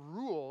of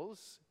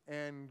rules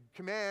and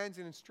commands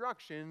and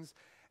instructions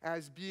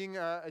as being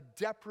a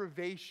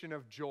deprivation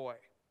of joy,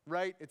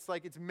 right? It's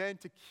like it's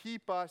meant to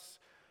keep us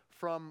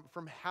from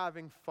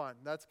having fun.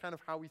 That's kind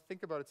of how we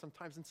think about it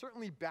sometimes. And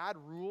certainly bad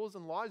rules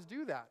and laws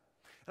do that.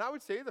 And I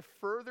would say the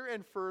further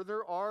and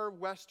further our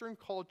Western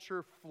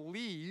culture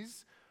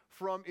flees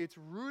from its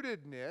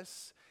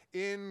rootedness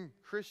in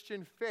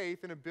Christian faith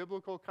and a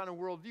biblical kind of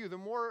worldview, the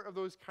more of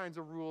those kinds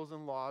of rules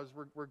and laws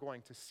we're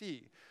going to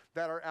see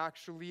that are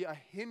actually a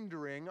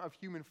hindering of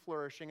human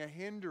flourishing, a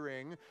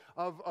hindering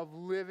of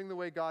living the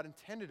way God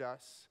intended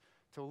us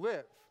to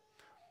live.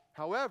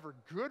 However,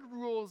 good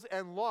rules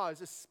and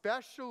laws,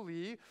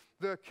 especially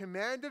the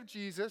command of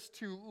Jesus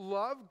to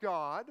love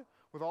God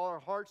with all our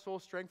heart, soul,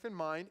 strength, and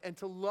mind, and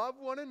to love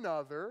one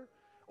another,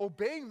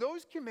 obeying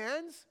those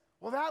commands,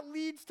 well, that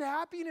leads to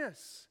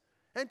happiness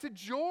and to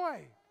joy.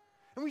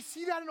 And we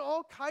see that in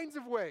all kinds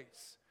of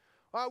ways.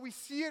 We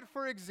see it,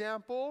 for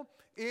example,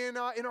 in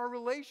our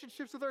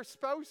relationships with our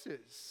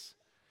spouses.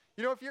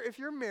 You know, if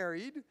you're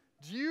married,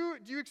 do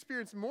you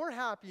experience more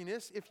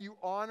happiness if you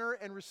honor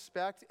and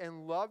respect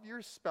and love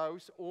your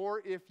spouse,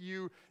 or if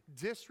you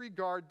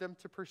disregard them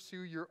to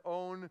pursue your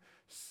own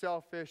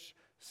selfish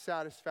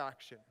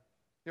satisfaction?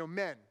 You know,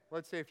 men,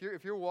 let's say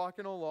if you're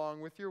walking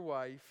along with your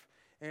wife,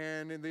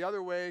 and in the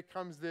other way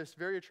comes this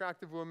very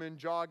attractive woman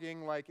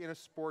jogging like in a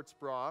sports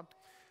bra.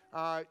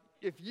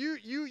 If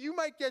you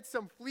might get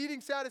some fleeting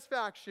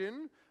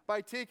satisfaction by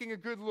taking a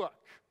good look.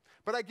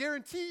 But I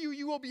guarantee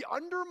you will be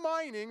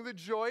undermining the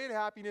joy and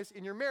happiness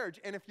in your marriage.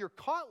 And if you're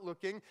caught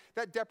looking,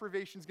 that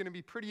deprivation is going to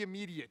be pretty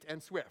immediate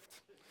and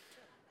swift.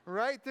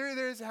 Right?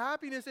 There's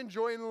happiness and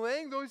joy in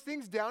laying those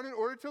things down in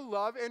order to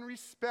love and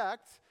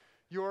respect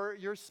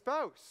your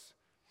spouse.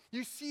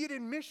 You see it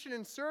in mission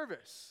and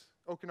service.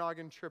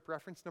 Okanagan trip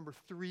reference number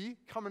 3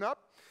 coming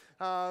up.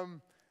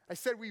 I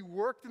said we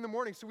worked in the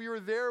morning, so we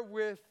were there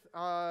with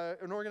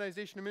an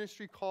organization, a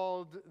ministry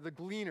called the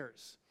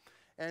Gleaners.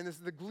 And this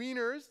is the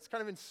Gleaners. It's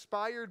kind of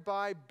inspired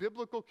by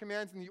biblical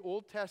commands in the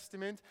Old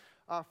Testament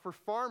for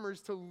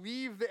farmers to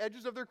leave the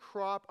edges of their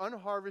crop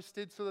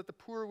unharvested so that the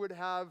poor would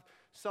have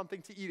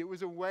something to eat. It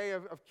was a way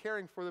of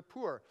caring for the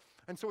poor.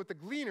 And so what the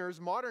Gleaners,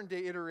 modern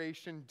day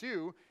iteration,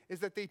 do is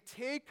that they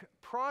take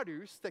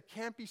produce that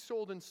can't be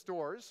sold in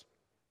stores,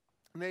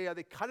 and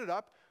they cut it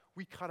up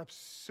we cut up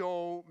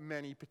so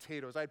many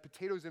potatoes. I had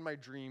potatoes in my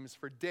dreams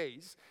for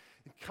days.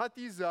 You cut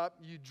these up,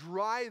 you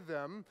dry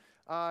them,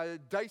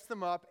 dice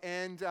them up,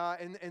 and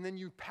then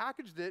you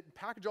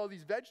package all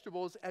these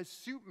vegetables as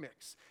soup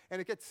mix,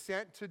 and it gets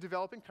sent to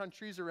developing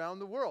countries around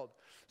the world.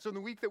 So in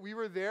the week that we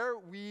were there,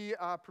 we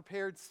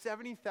prepared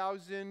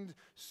 70,000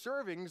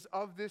 servings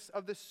of this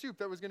soup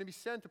that was going to be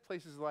sent to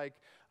places like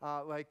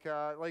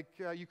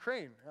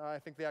Ukraine. I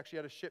think they actually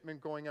had a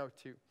shipment going out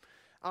to.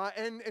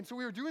 And so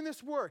we were doing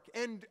this work,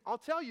 and I'll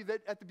tell you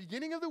that at the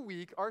beginning of the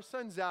week, our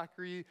son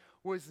Zachary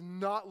was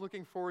not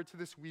looking forward to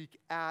this week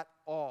at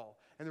all.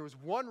 And there was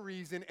one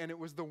reason, and it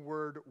was the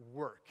word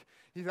work.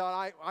 He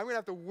thought, I'm going to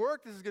have to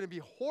work. This is going to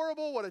be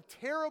horrible. What a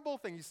terrible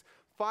thing.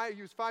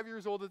 He was 5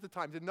 years old at the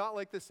time. Did not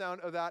like the sound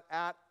of that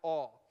at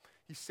all.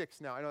 He's 6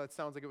 now. I know that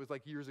sounds like it was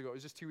like years ago. It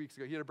was just 2 weeks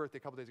ago. He had a birthday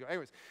a couple days ago.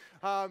 Anyways,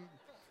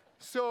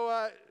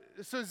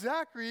 So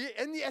Zachary,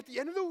 at the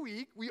end of the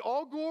week, we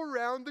all go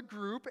around the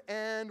group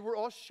and we're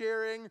all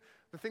sharing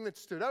the thing that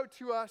stood out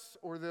to us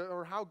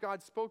or how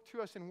God spoke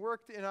to us and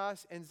worked in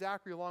us. And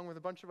Zachary, along with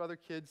a bunch of other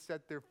kids,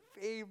 said their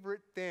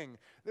favorite thing,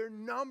 their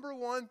number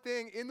one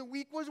thing in the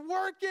week was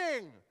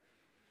working.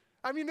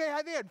 I mean, they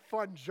had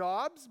fun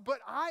jobs, but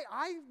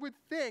I would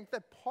think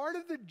that part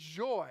of the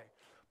joy,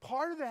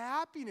 part of the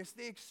happiness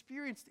they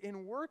experienced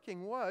in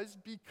working was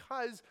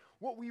because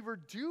what we were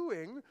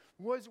doing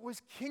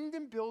was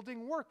kingdom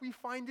building work. We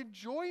find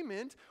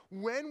enjoyment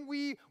when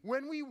we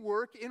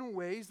work in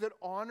ways that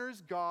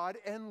honors God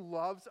and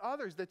loves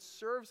others, that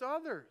serves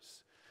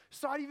others.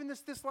 Saw it even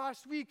this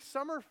last week,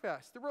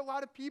 Summerfest. There were a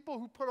lot of people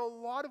who put a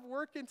lot of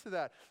work into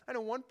that. I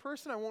know one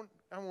person, I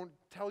won't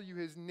tell you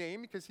his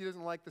name because he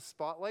doesn't like the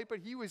spotlight, but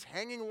he was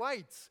hanging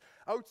lights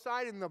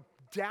outside in the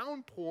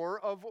downpour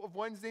of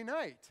Wednesday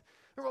night.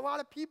 There were a lot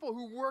of people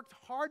who worked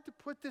hard to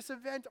put this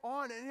event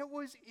on, and it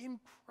was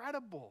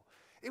incredible.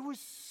 It was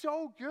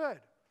so good.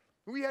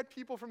 We had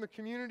people from the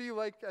community,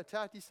 like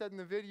Tati said in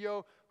the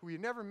video, who we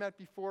had never met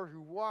before,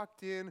 who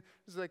walked in. It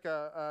was like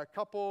a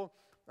couple,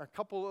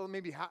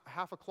 maybe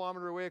half a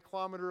kilometer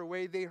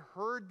away. They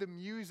heard the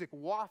music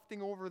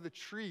wafting over the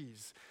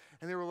trees,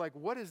 and they were like,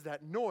 what is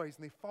that noise?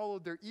 And they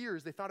followed their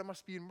ears. They thought it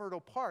must be in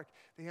Myrtle Park.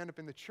 They end up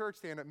in the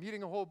church. They end up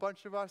meeting a whole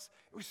bunch of us.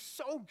 It was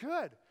so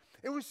good.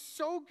 It was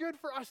so good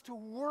for us to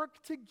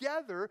work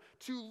together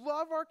to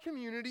love our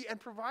community and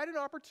provide an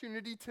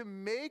opportunity to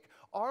make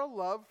our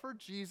love for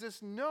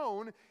Jesus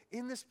known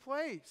in this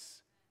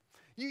place.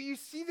 You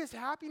see this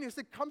happiness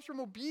that comes from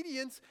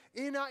obedience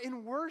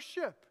in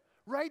worship,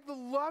 right? The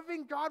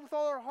loving God with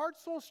all our heart,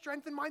 soul,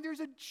 strength, and mind. There's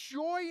a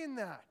joy in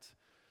that.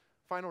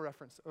 Final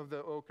reference of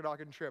the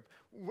Okanagan trip.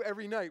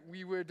 Every night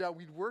we'd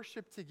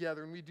worship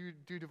together and we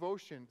do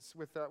devotions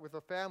with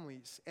the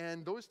families.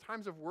 And those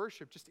times of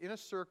worship, just in a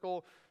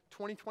circle,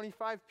 20,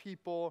 25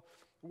 people,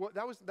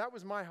 that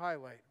was my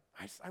highlight.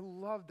 I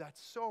love that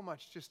so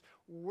much, just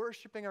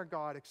worshiping our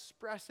God,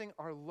 expressing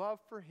our love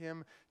for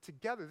Him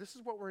together. This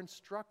is what we're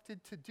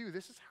instructed to do.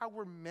 This is how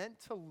we're meant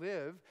to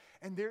live,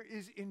 and there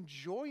is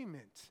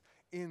enjoyment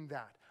in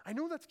that. I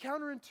know that's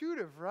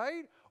counterintuitive,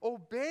 right?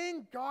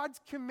 Obeying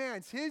God's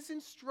commands, His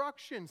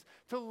instructions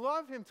to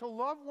love Him, to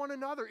love one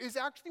another is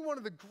actually one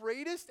of the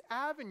greatest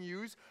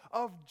avenues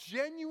of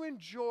genuine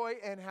joy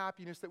and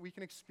happiness that we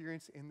can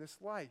experience in this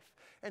life.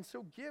 And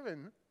so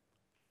given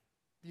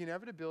the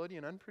inevitability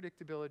and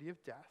unpredictability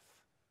of death,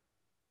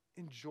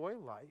 enjoy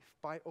life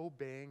by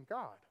obeying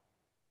God.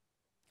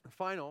 The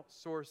final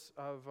source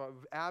of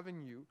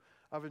avenue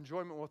of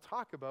enjoyment we'll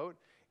talk about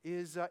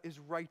is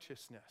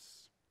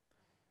righteousness.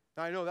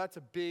 Now, I know that's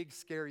a big,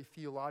 scary,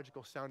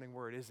 theological sounding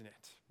word, isn't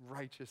it?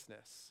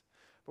 Righteousness.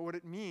 But what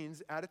it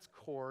means at its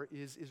core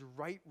is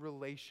right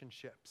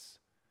relationships.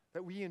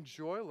 That we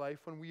enjoy life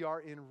when we are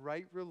in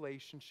right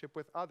relationship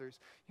with others.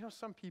 You know,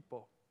 some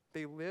people,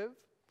 they live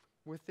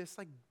with this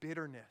like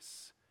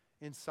bitterness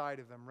inside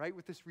of them, right?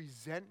 With this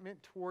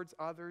resentment towards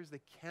others. They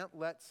can't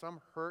let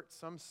some hurt,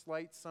 some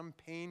slight, some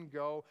pain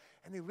go.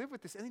 And they live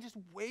with this and they just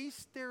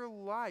waste their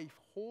life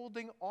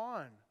holding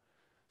on.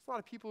 There's a lot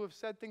of people who have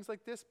said things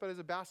like this, but as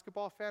a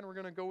basketball fan, we're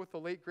going to go with the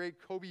late, great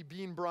Kobe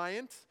Bean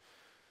Bryant,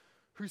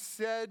 who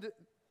said,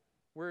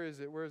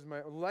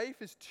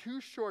 life is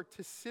too short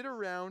to sit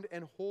around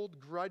and hold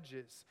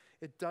grudges.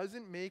 It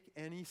doesn't make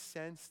any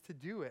sense to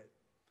do it.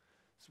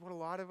 This is what a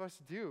lot of us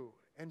do.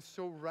 And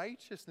so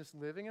righteousness,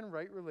 living in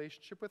right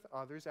relationship with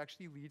others,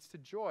 actually leads to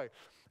joy.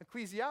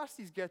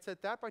 Ecclesiastes gets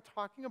at that by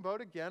talking about,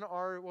 again,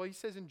 he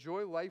says,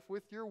 enjoy life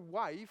with your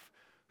wife,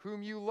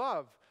 whom you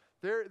love.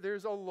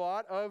 There's a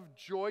lot of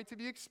joy to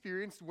be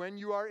experienced when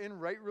you are in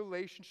right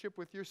relationship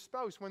with your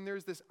spouse. When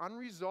there's this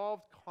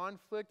unresolved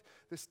conflict,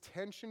 this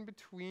tension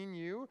between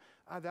you,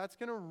 that's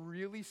going to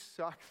really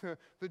suck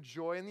the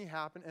joy and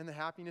the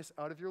happiness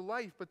out of your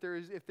life. But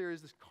if there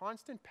is this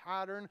constant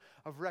pattern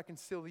of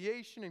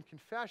reconciliation and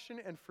confession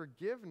and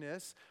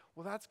forgiveness,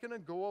 well, that's going to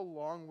go a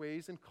long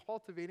ways in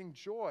cultivating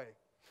joy.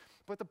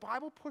 But the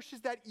Bible pushes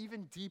that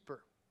even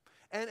deeper.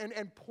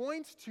 And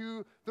points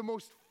to the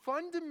most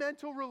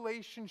fundamental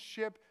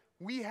relationship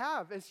we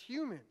have as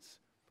humans,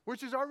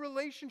 which is our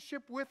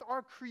relationship with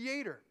our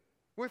Creator.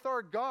 with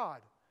our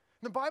God.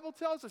 And the Bible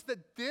tells us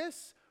that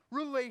this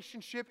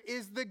relationship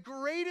is the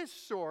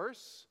greatest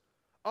source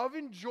of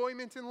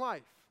enjoyment in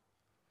life.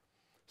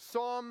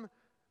 Psalm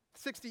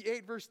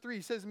 68 verse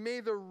 3 says, "May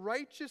the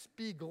righteous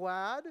be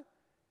glad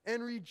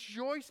and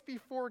rejoice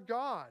before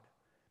God.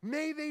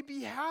 May they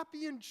be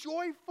happy and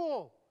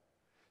joyful."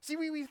 See,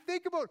 we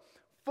think about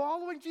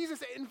following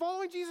Jesus, and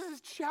following Jesus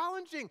is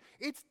challenging.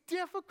 It's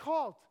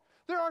difficult.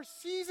 There are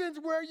seasons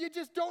where you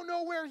just don't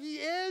know where he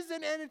is,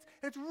 and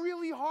it's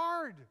really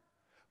hard.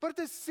 But at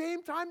the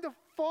same time, to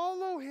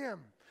follow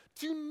him,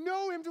 to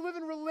know him, to live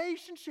in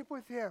relationship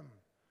with him,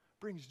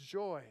 brings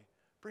joy,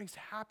 brings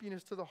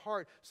happiness to the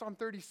heart. Psalm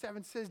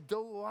 37 says,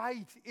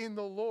 "Delight in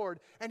the Lord,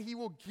 and he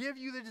will give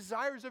you the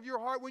desires of your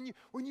heart."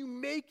 When you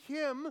make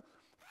him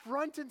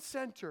front and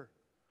center,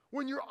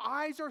 when your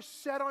eyes are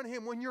set on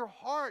him, when your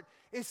heart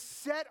is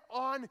set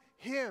on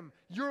him,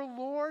 your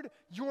Lord,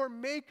 your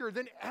maker,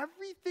 then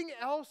everything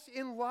else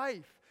in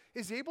life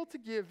is able to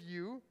give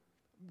you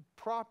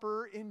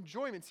proper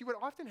enjoyment. See, what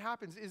often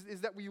happens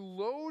is that we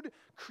load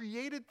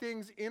created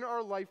things in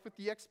our life with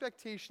the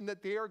expectation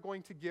that they are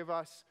going to give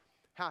us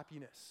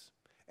happiness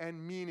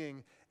and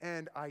meaning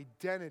and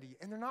identity.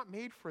 And they're not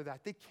made for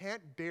that. They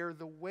can't bear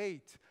the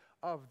weight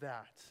of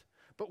that.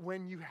 But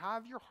when you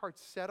have your heart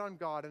set on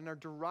God and are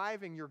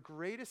deriving your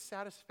greatest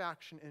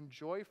satisfaction and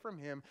joy from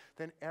him,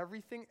 then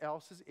everything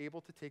else is able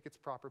to take its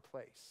proper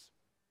place.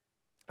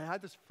 I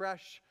had this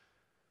fresh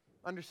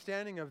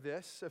understanding of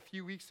this a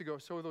few weeks ago.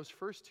 So those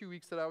first 2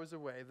 weeks that I was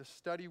away, the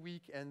study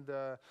week and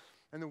the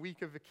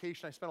week of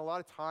vacation, I spent a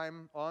lot of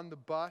time on the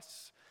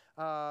bus,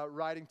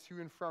 riding to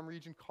and from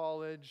Regent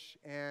College,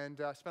 and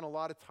spent a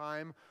lot of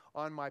time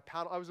on my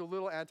paddle. I was a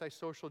little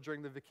antisocial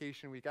during the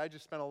vacation week. I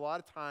just spent a lot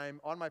of time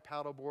on my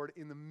paddleboard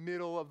in the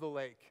middle of the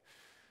lake.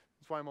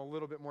 That's why I'm a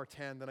little bit more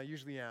tan than I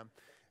usually am.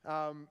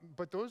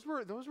 But those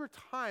were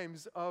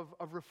times of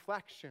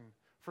reflection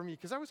for me,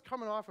 because I was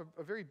coming off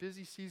a very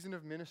busy season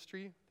of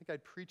ministry. I think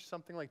I'd preached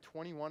something like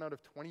 21 out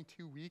of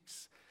 22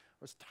 weeks. I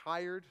was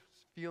tired,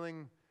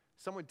 feeling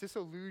somewhat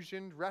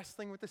disillusioned,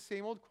 wrestling with the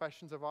same old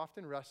questions I've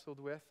often wrestled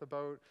with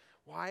about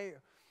why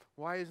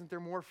isn't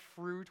there more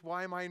fruit?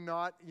 Why am I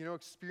not,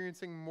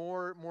 experiencing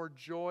more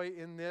joy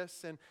in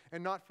this? And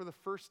not for the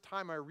first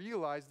time I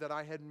realized that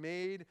I had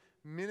made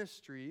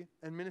ministry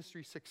and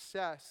ministry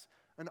success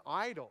an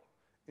idol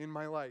in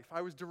my life.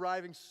 I was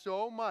deriving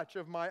so much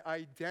of my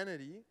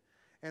identity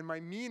and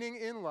my meaning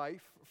in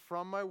life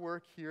from my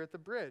work here at the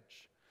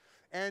Bridge.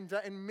 And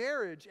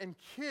marriage and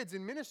kids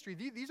and ministry,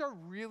 these are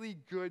really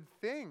good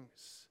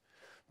things.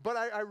 But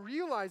I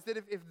realized that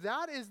if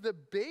that is the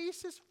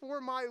basis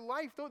for my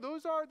life,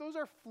 those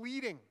are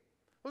fleeting.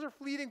 Those are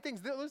fleeting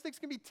things. Those things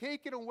can be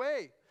taken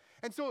away.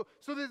 And so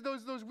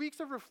those weeks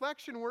of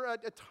reflection were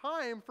a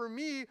time for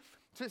me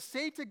to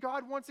say to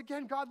God once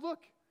again, God,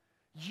 look,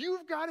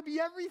 you've got to be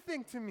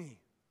everything to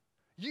me.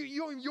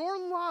 Your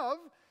love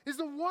is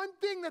the one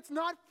thing that's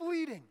not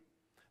fleeting,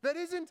 that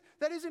isn't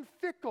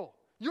fickle.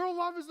 Your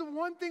love is the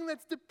one thing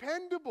that's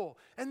dependable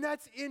and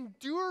that's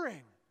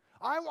enduring.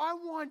 I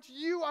want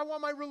you, I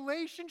want my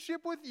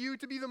relationship with you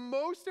to be the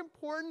most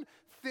important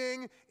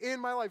thing in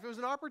my life. It was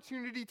an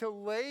opportunity to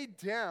lay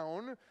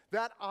down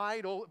that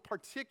idol,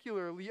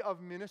 particularly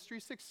of ministry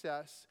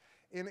success,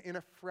 in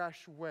a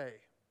fresh way.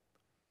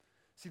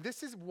 See,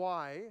 this is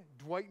why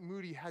Dwight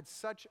Moody had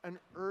such an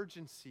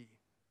urgency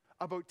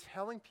about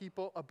telling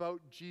people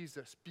about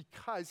Jesus,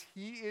 because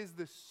he is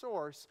the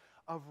source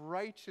of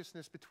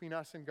righteousness between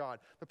us and God.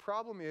 The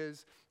problem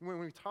is, when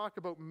we talk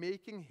about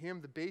making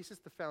him the basis,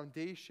 the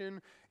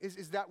foundation,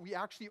 is that we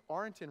actually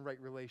aren't in right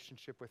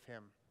relationship with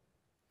him.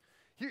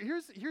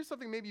 Here's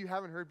something maybe you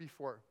haven't heard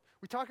before.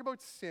 We talk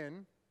about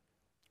sin,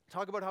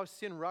 talk about how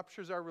sin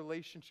ruptures our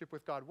relationship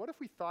with God. What if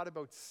we thought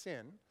about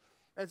sin,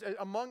 as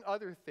among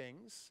other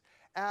things,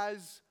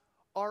 as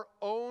our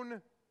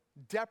own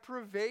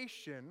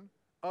deprivation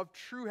of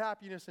true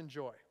happiness and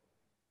joy?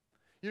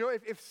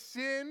 If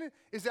sin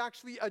is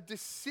actually a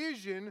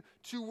decision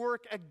to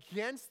work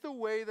against the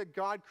way that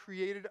God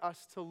created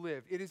us to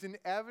live, it is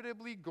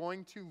inevitably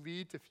going to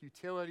lead to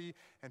futility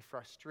and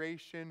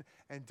frustration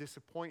and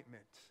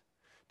disappointment.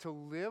 To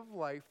live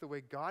life the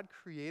way God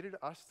created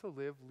us to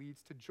live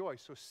leads to joy.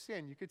 So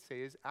sin, you could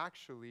say, is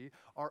actually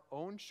our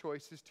own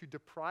choices to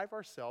deprive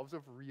ourselves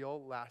of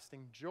real,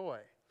 lasting joy.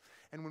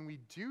 And when we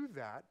do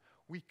that,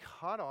 we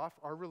cut off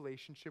our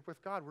relationship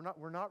with God.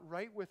 We're not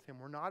right with him.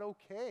 We're not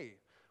okay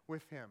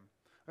with him.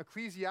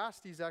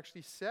 Ecclesiastes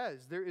actually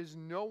says, there is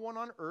no one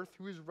on earth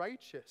who is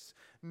righteous,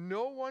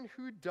 no one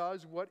who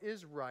does what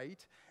is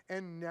right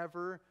and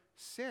never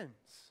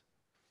sins.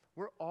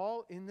 We're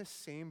all in the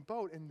same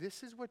boat, and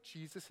this is what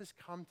Jesus has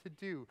come to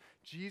do.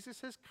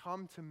 Jesus has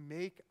come to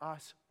make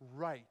us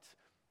right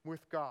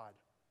with God.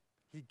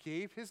 He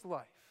gave his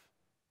life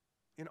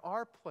in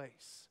our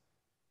place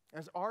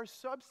as our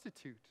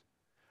substitute,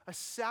 a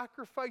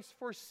sacrifice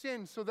for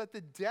sin, so that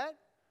the debt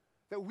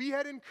that we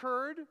had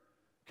incurred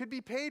could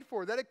be paid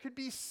for, that it could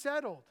be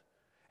settled,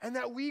 and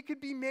that we could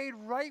be made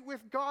right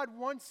with God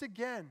once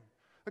again.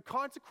 the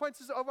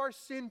consequences of our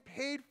sin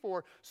paid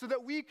for, so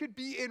that we could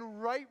be in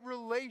right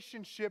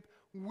relationship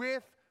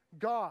with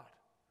God.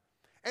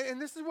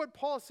 And this is what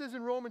Paul says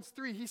in Romans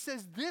 3. He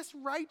says this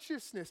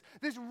righteousness,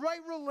 this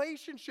right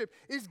relationship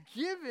is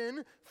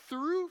given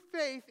through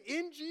faith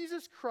in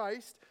Jesus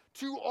Christ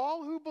to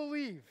all who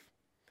believe.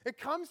 It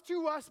comes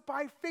to us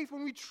by faith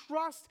when we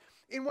trust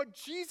in what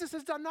Jesus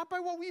has done, not by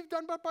what we've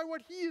done, but by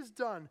what he has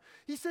done.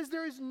 He says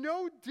there is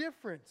no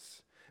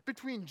difference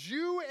between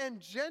Jew and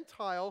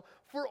Gentile,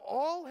 for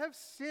all have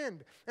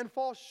sinned and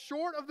fall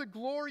short of the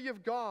glory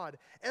of God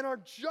and are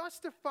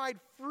justified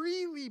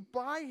freely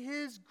by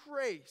his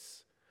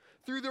grace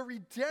through the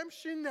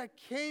redemption that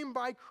came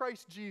by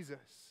Christ Jesus.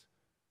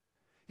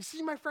 You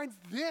see, my friends,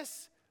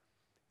 this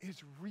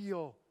is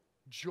real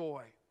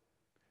joy.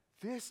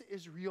 This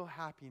is real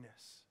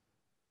happiness.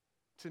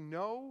 To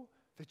know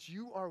that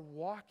you are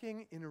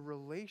walking in a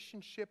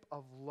relationship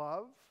of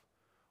love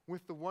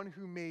with the one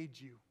who made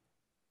you,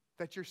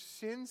 that your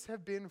sins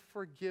have been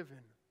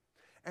forgiven,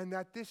 and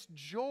that this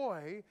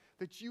joy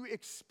that you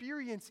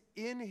experience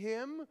in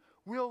him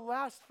will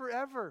last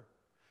forever.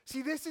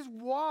 See, this is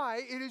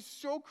why it is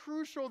so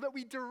crucial that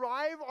we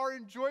derive our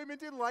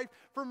enjoyment in life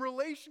from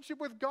relationship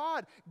with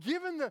God.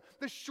 Given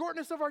the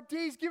shortness of our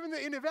days, given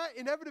the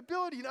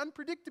inevitability and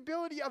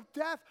unpredictability of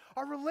death,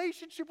 our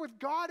relationship with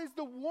God is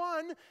the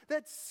one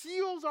that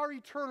seals our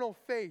eternal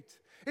fate.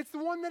 It's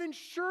the one that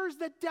ensures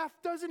that death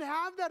doesn't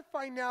have that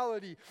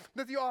finality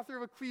that the author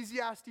of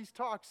Ecclesiastes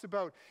talks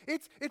about.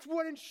 It's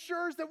what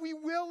ensures that we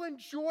will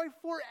enjoy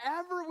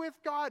forever with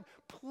God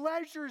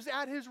pleasures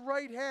at his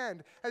right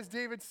hand, as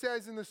David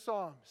says in the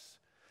Psalms.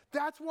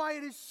 That's why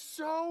it is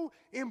so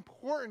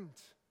important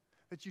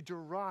that you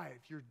derive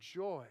your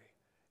joy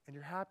and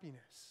your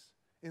happiness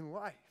in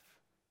life,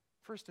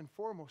 first and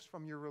foremost,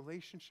 from your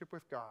relationship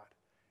with God.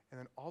 And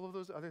then all of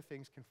those other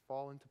things can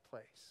fall into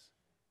place.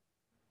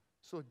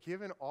 So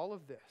given all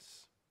of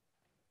this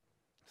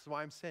is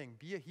why I'm saying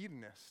be a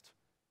hedonist.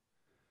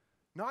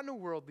 Not in a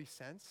worldly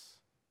sense,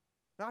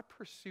 not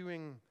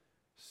pursuing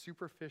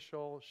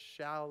superficial,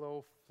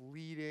 shallow,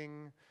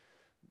 fleeting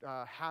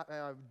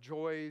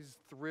joys,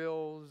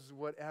 thrills,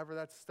 whatever,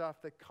 that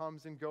stuff that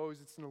comes and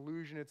goes. It's an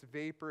illusion, it's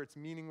vapor, it's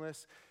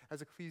meaningless,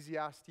 as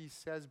Ecclesiastes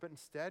says, but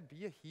instead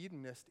be a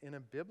hedonist in a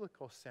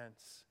biblical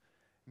sense.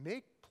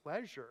 Make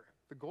pleasure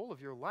the goal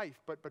of your life,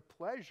 but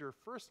pleasure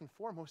first and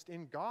foremost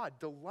in God.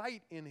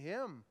 Delight in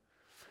him.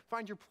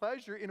 Find your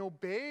pleasure in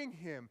obeying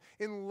him,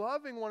 in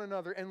loving one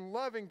another and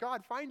loving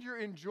God. Find your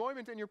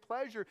enjoyment and your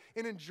pleasure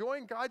in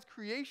enjoying God's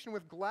creation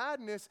with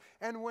gladness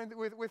and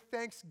with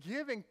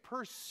thanksgiving.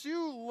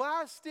 Pursue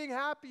lasting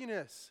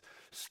happiness.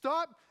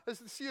 Stop,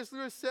 as C.S.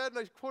 Lewis said, and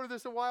I quoted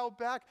this a while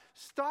back,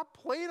 stop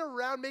playing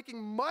around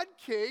making mud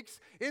cakes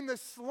in the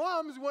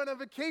slums when a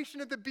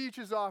vacation at the beach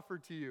is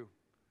offered to you.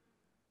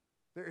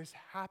 There is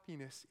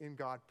happiness in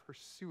God.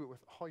 Pursue it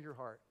with all your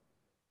heart.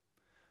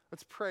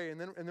 Let's pray, and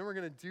then we're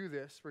going to do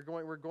this. We're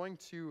going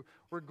to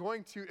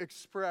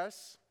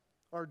express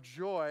our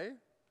joy,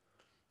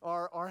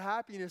 our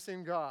happiness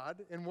in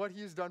God, and what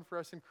he has done for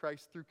us in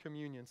Christ through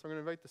communion. So I'm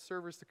going to invite the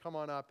servers to come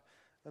on up,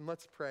 and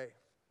let's pray.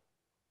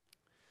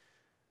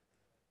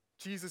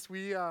 Jesus,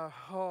 we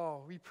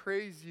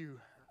praise you,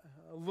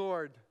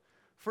 Lord,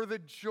 for the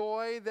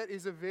joy that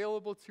is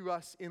available to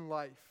us in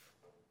life,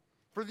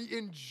 for the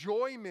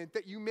enjoyment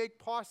that you make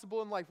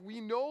possible in life.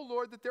 We know,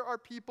 Lord, that there are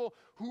people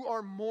who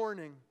are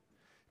mourning,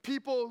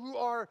 people who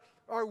are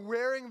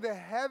wearing the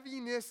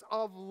heaviness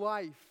of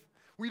life.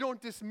 We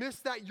don't dismiss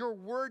that. Your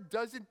word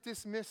doesn't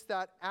dismiss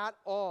that at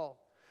all.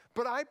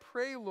 But I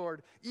pray,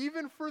 Lord,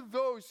 even for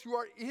those who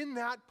are in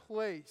that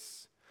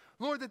place,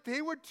 Lord, that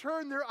they would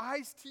turn their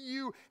eyes to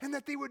you and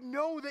that they would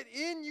know that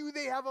in you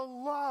they have a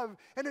love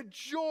and a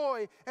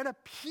joy and a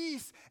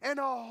peace and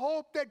a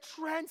hope that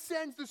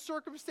transcends the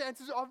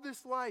circumstances of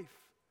this life.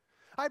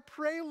 I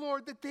pray,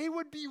 Lord, that they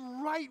would be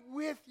right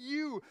with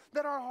you,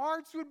 that our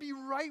hearts would be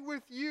right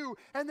with you,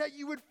 and that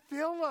you would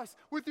fill us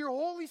with your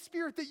Holy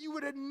Spirit, that you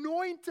would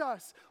anoint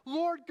us,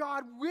 Lord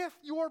God, with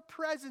your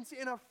presence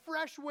in a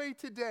fresh way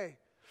today.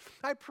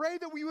 I pray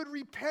that we would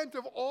repent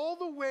of all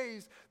the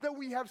ways that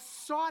we have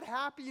sought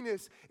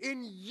happiness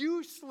in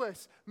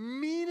useless,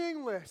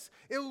 meaningless,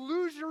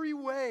 illusory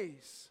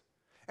ways,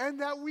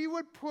 and that we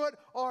would put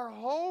our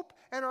hope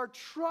and our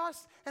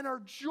trust and our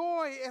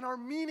joy and our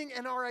meaning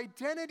and our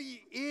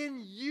identity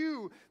in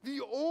you, the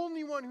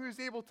only one who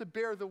is able to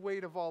bear the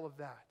weight of all of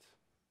that.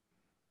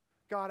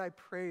 God, I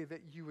pray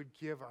that you would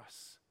give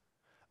us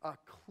a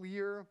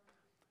clear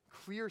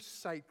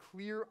sight,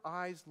 clear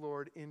eyes,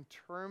 Lord, in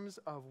terms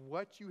of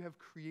what you have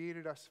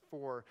created us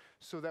for,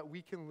 so that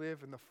we can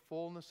live in the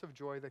fullness of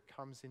joy that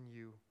comes in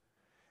you.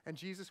 And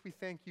Jesus, we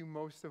thank you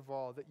most of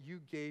all that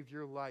you gave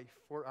your life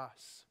for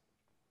us,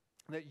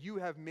 that you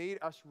have made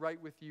us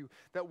right with you,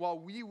 that while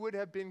we would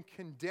have been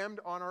condemned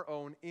on our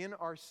own in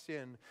our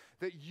sin,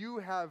 that you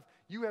have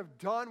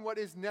done what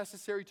is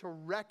necessary to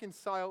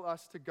reconcile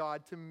us to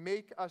God, to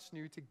make us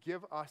new, to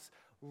give us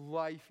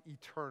life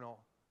eternal.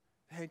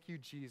 Thank you,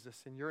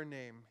 Jesus. In your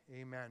name,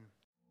 amen.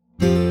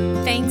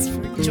 Thanks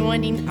for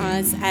joining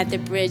us at the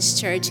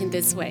Bridge Church in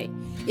this way.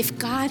 If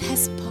God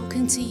has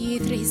spoken to you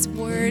through His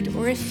Word,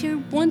 or if you're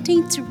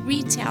wanting to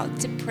reach out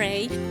to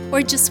pray,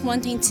 or just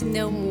wanting to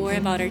know more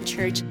about our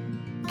church,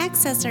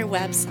 access our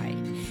website.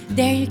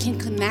 There you can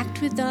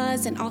connect with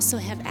us and also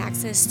have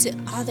access to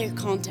other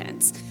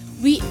contents.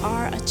 We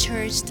are a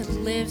church that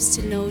lives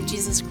to know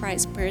Jesus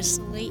Christ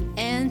personally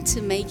and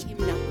to make Him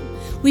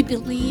known. We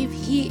believe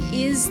He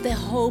is the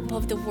hope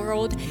of the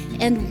world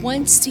and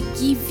wants to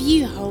give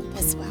you hope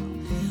as well.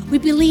 We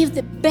believe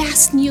the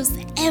best news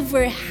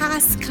ever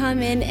has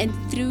come in, and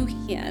through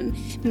Him,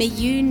 may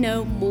you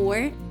know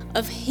more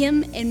of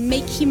Him and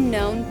make Him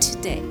known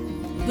today.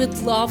 We'd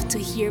love to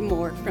hear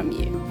more from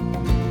you.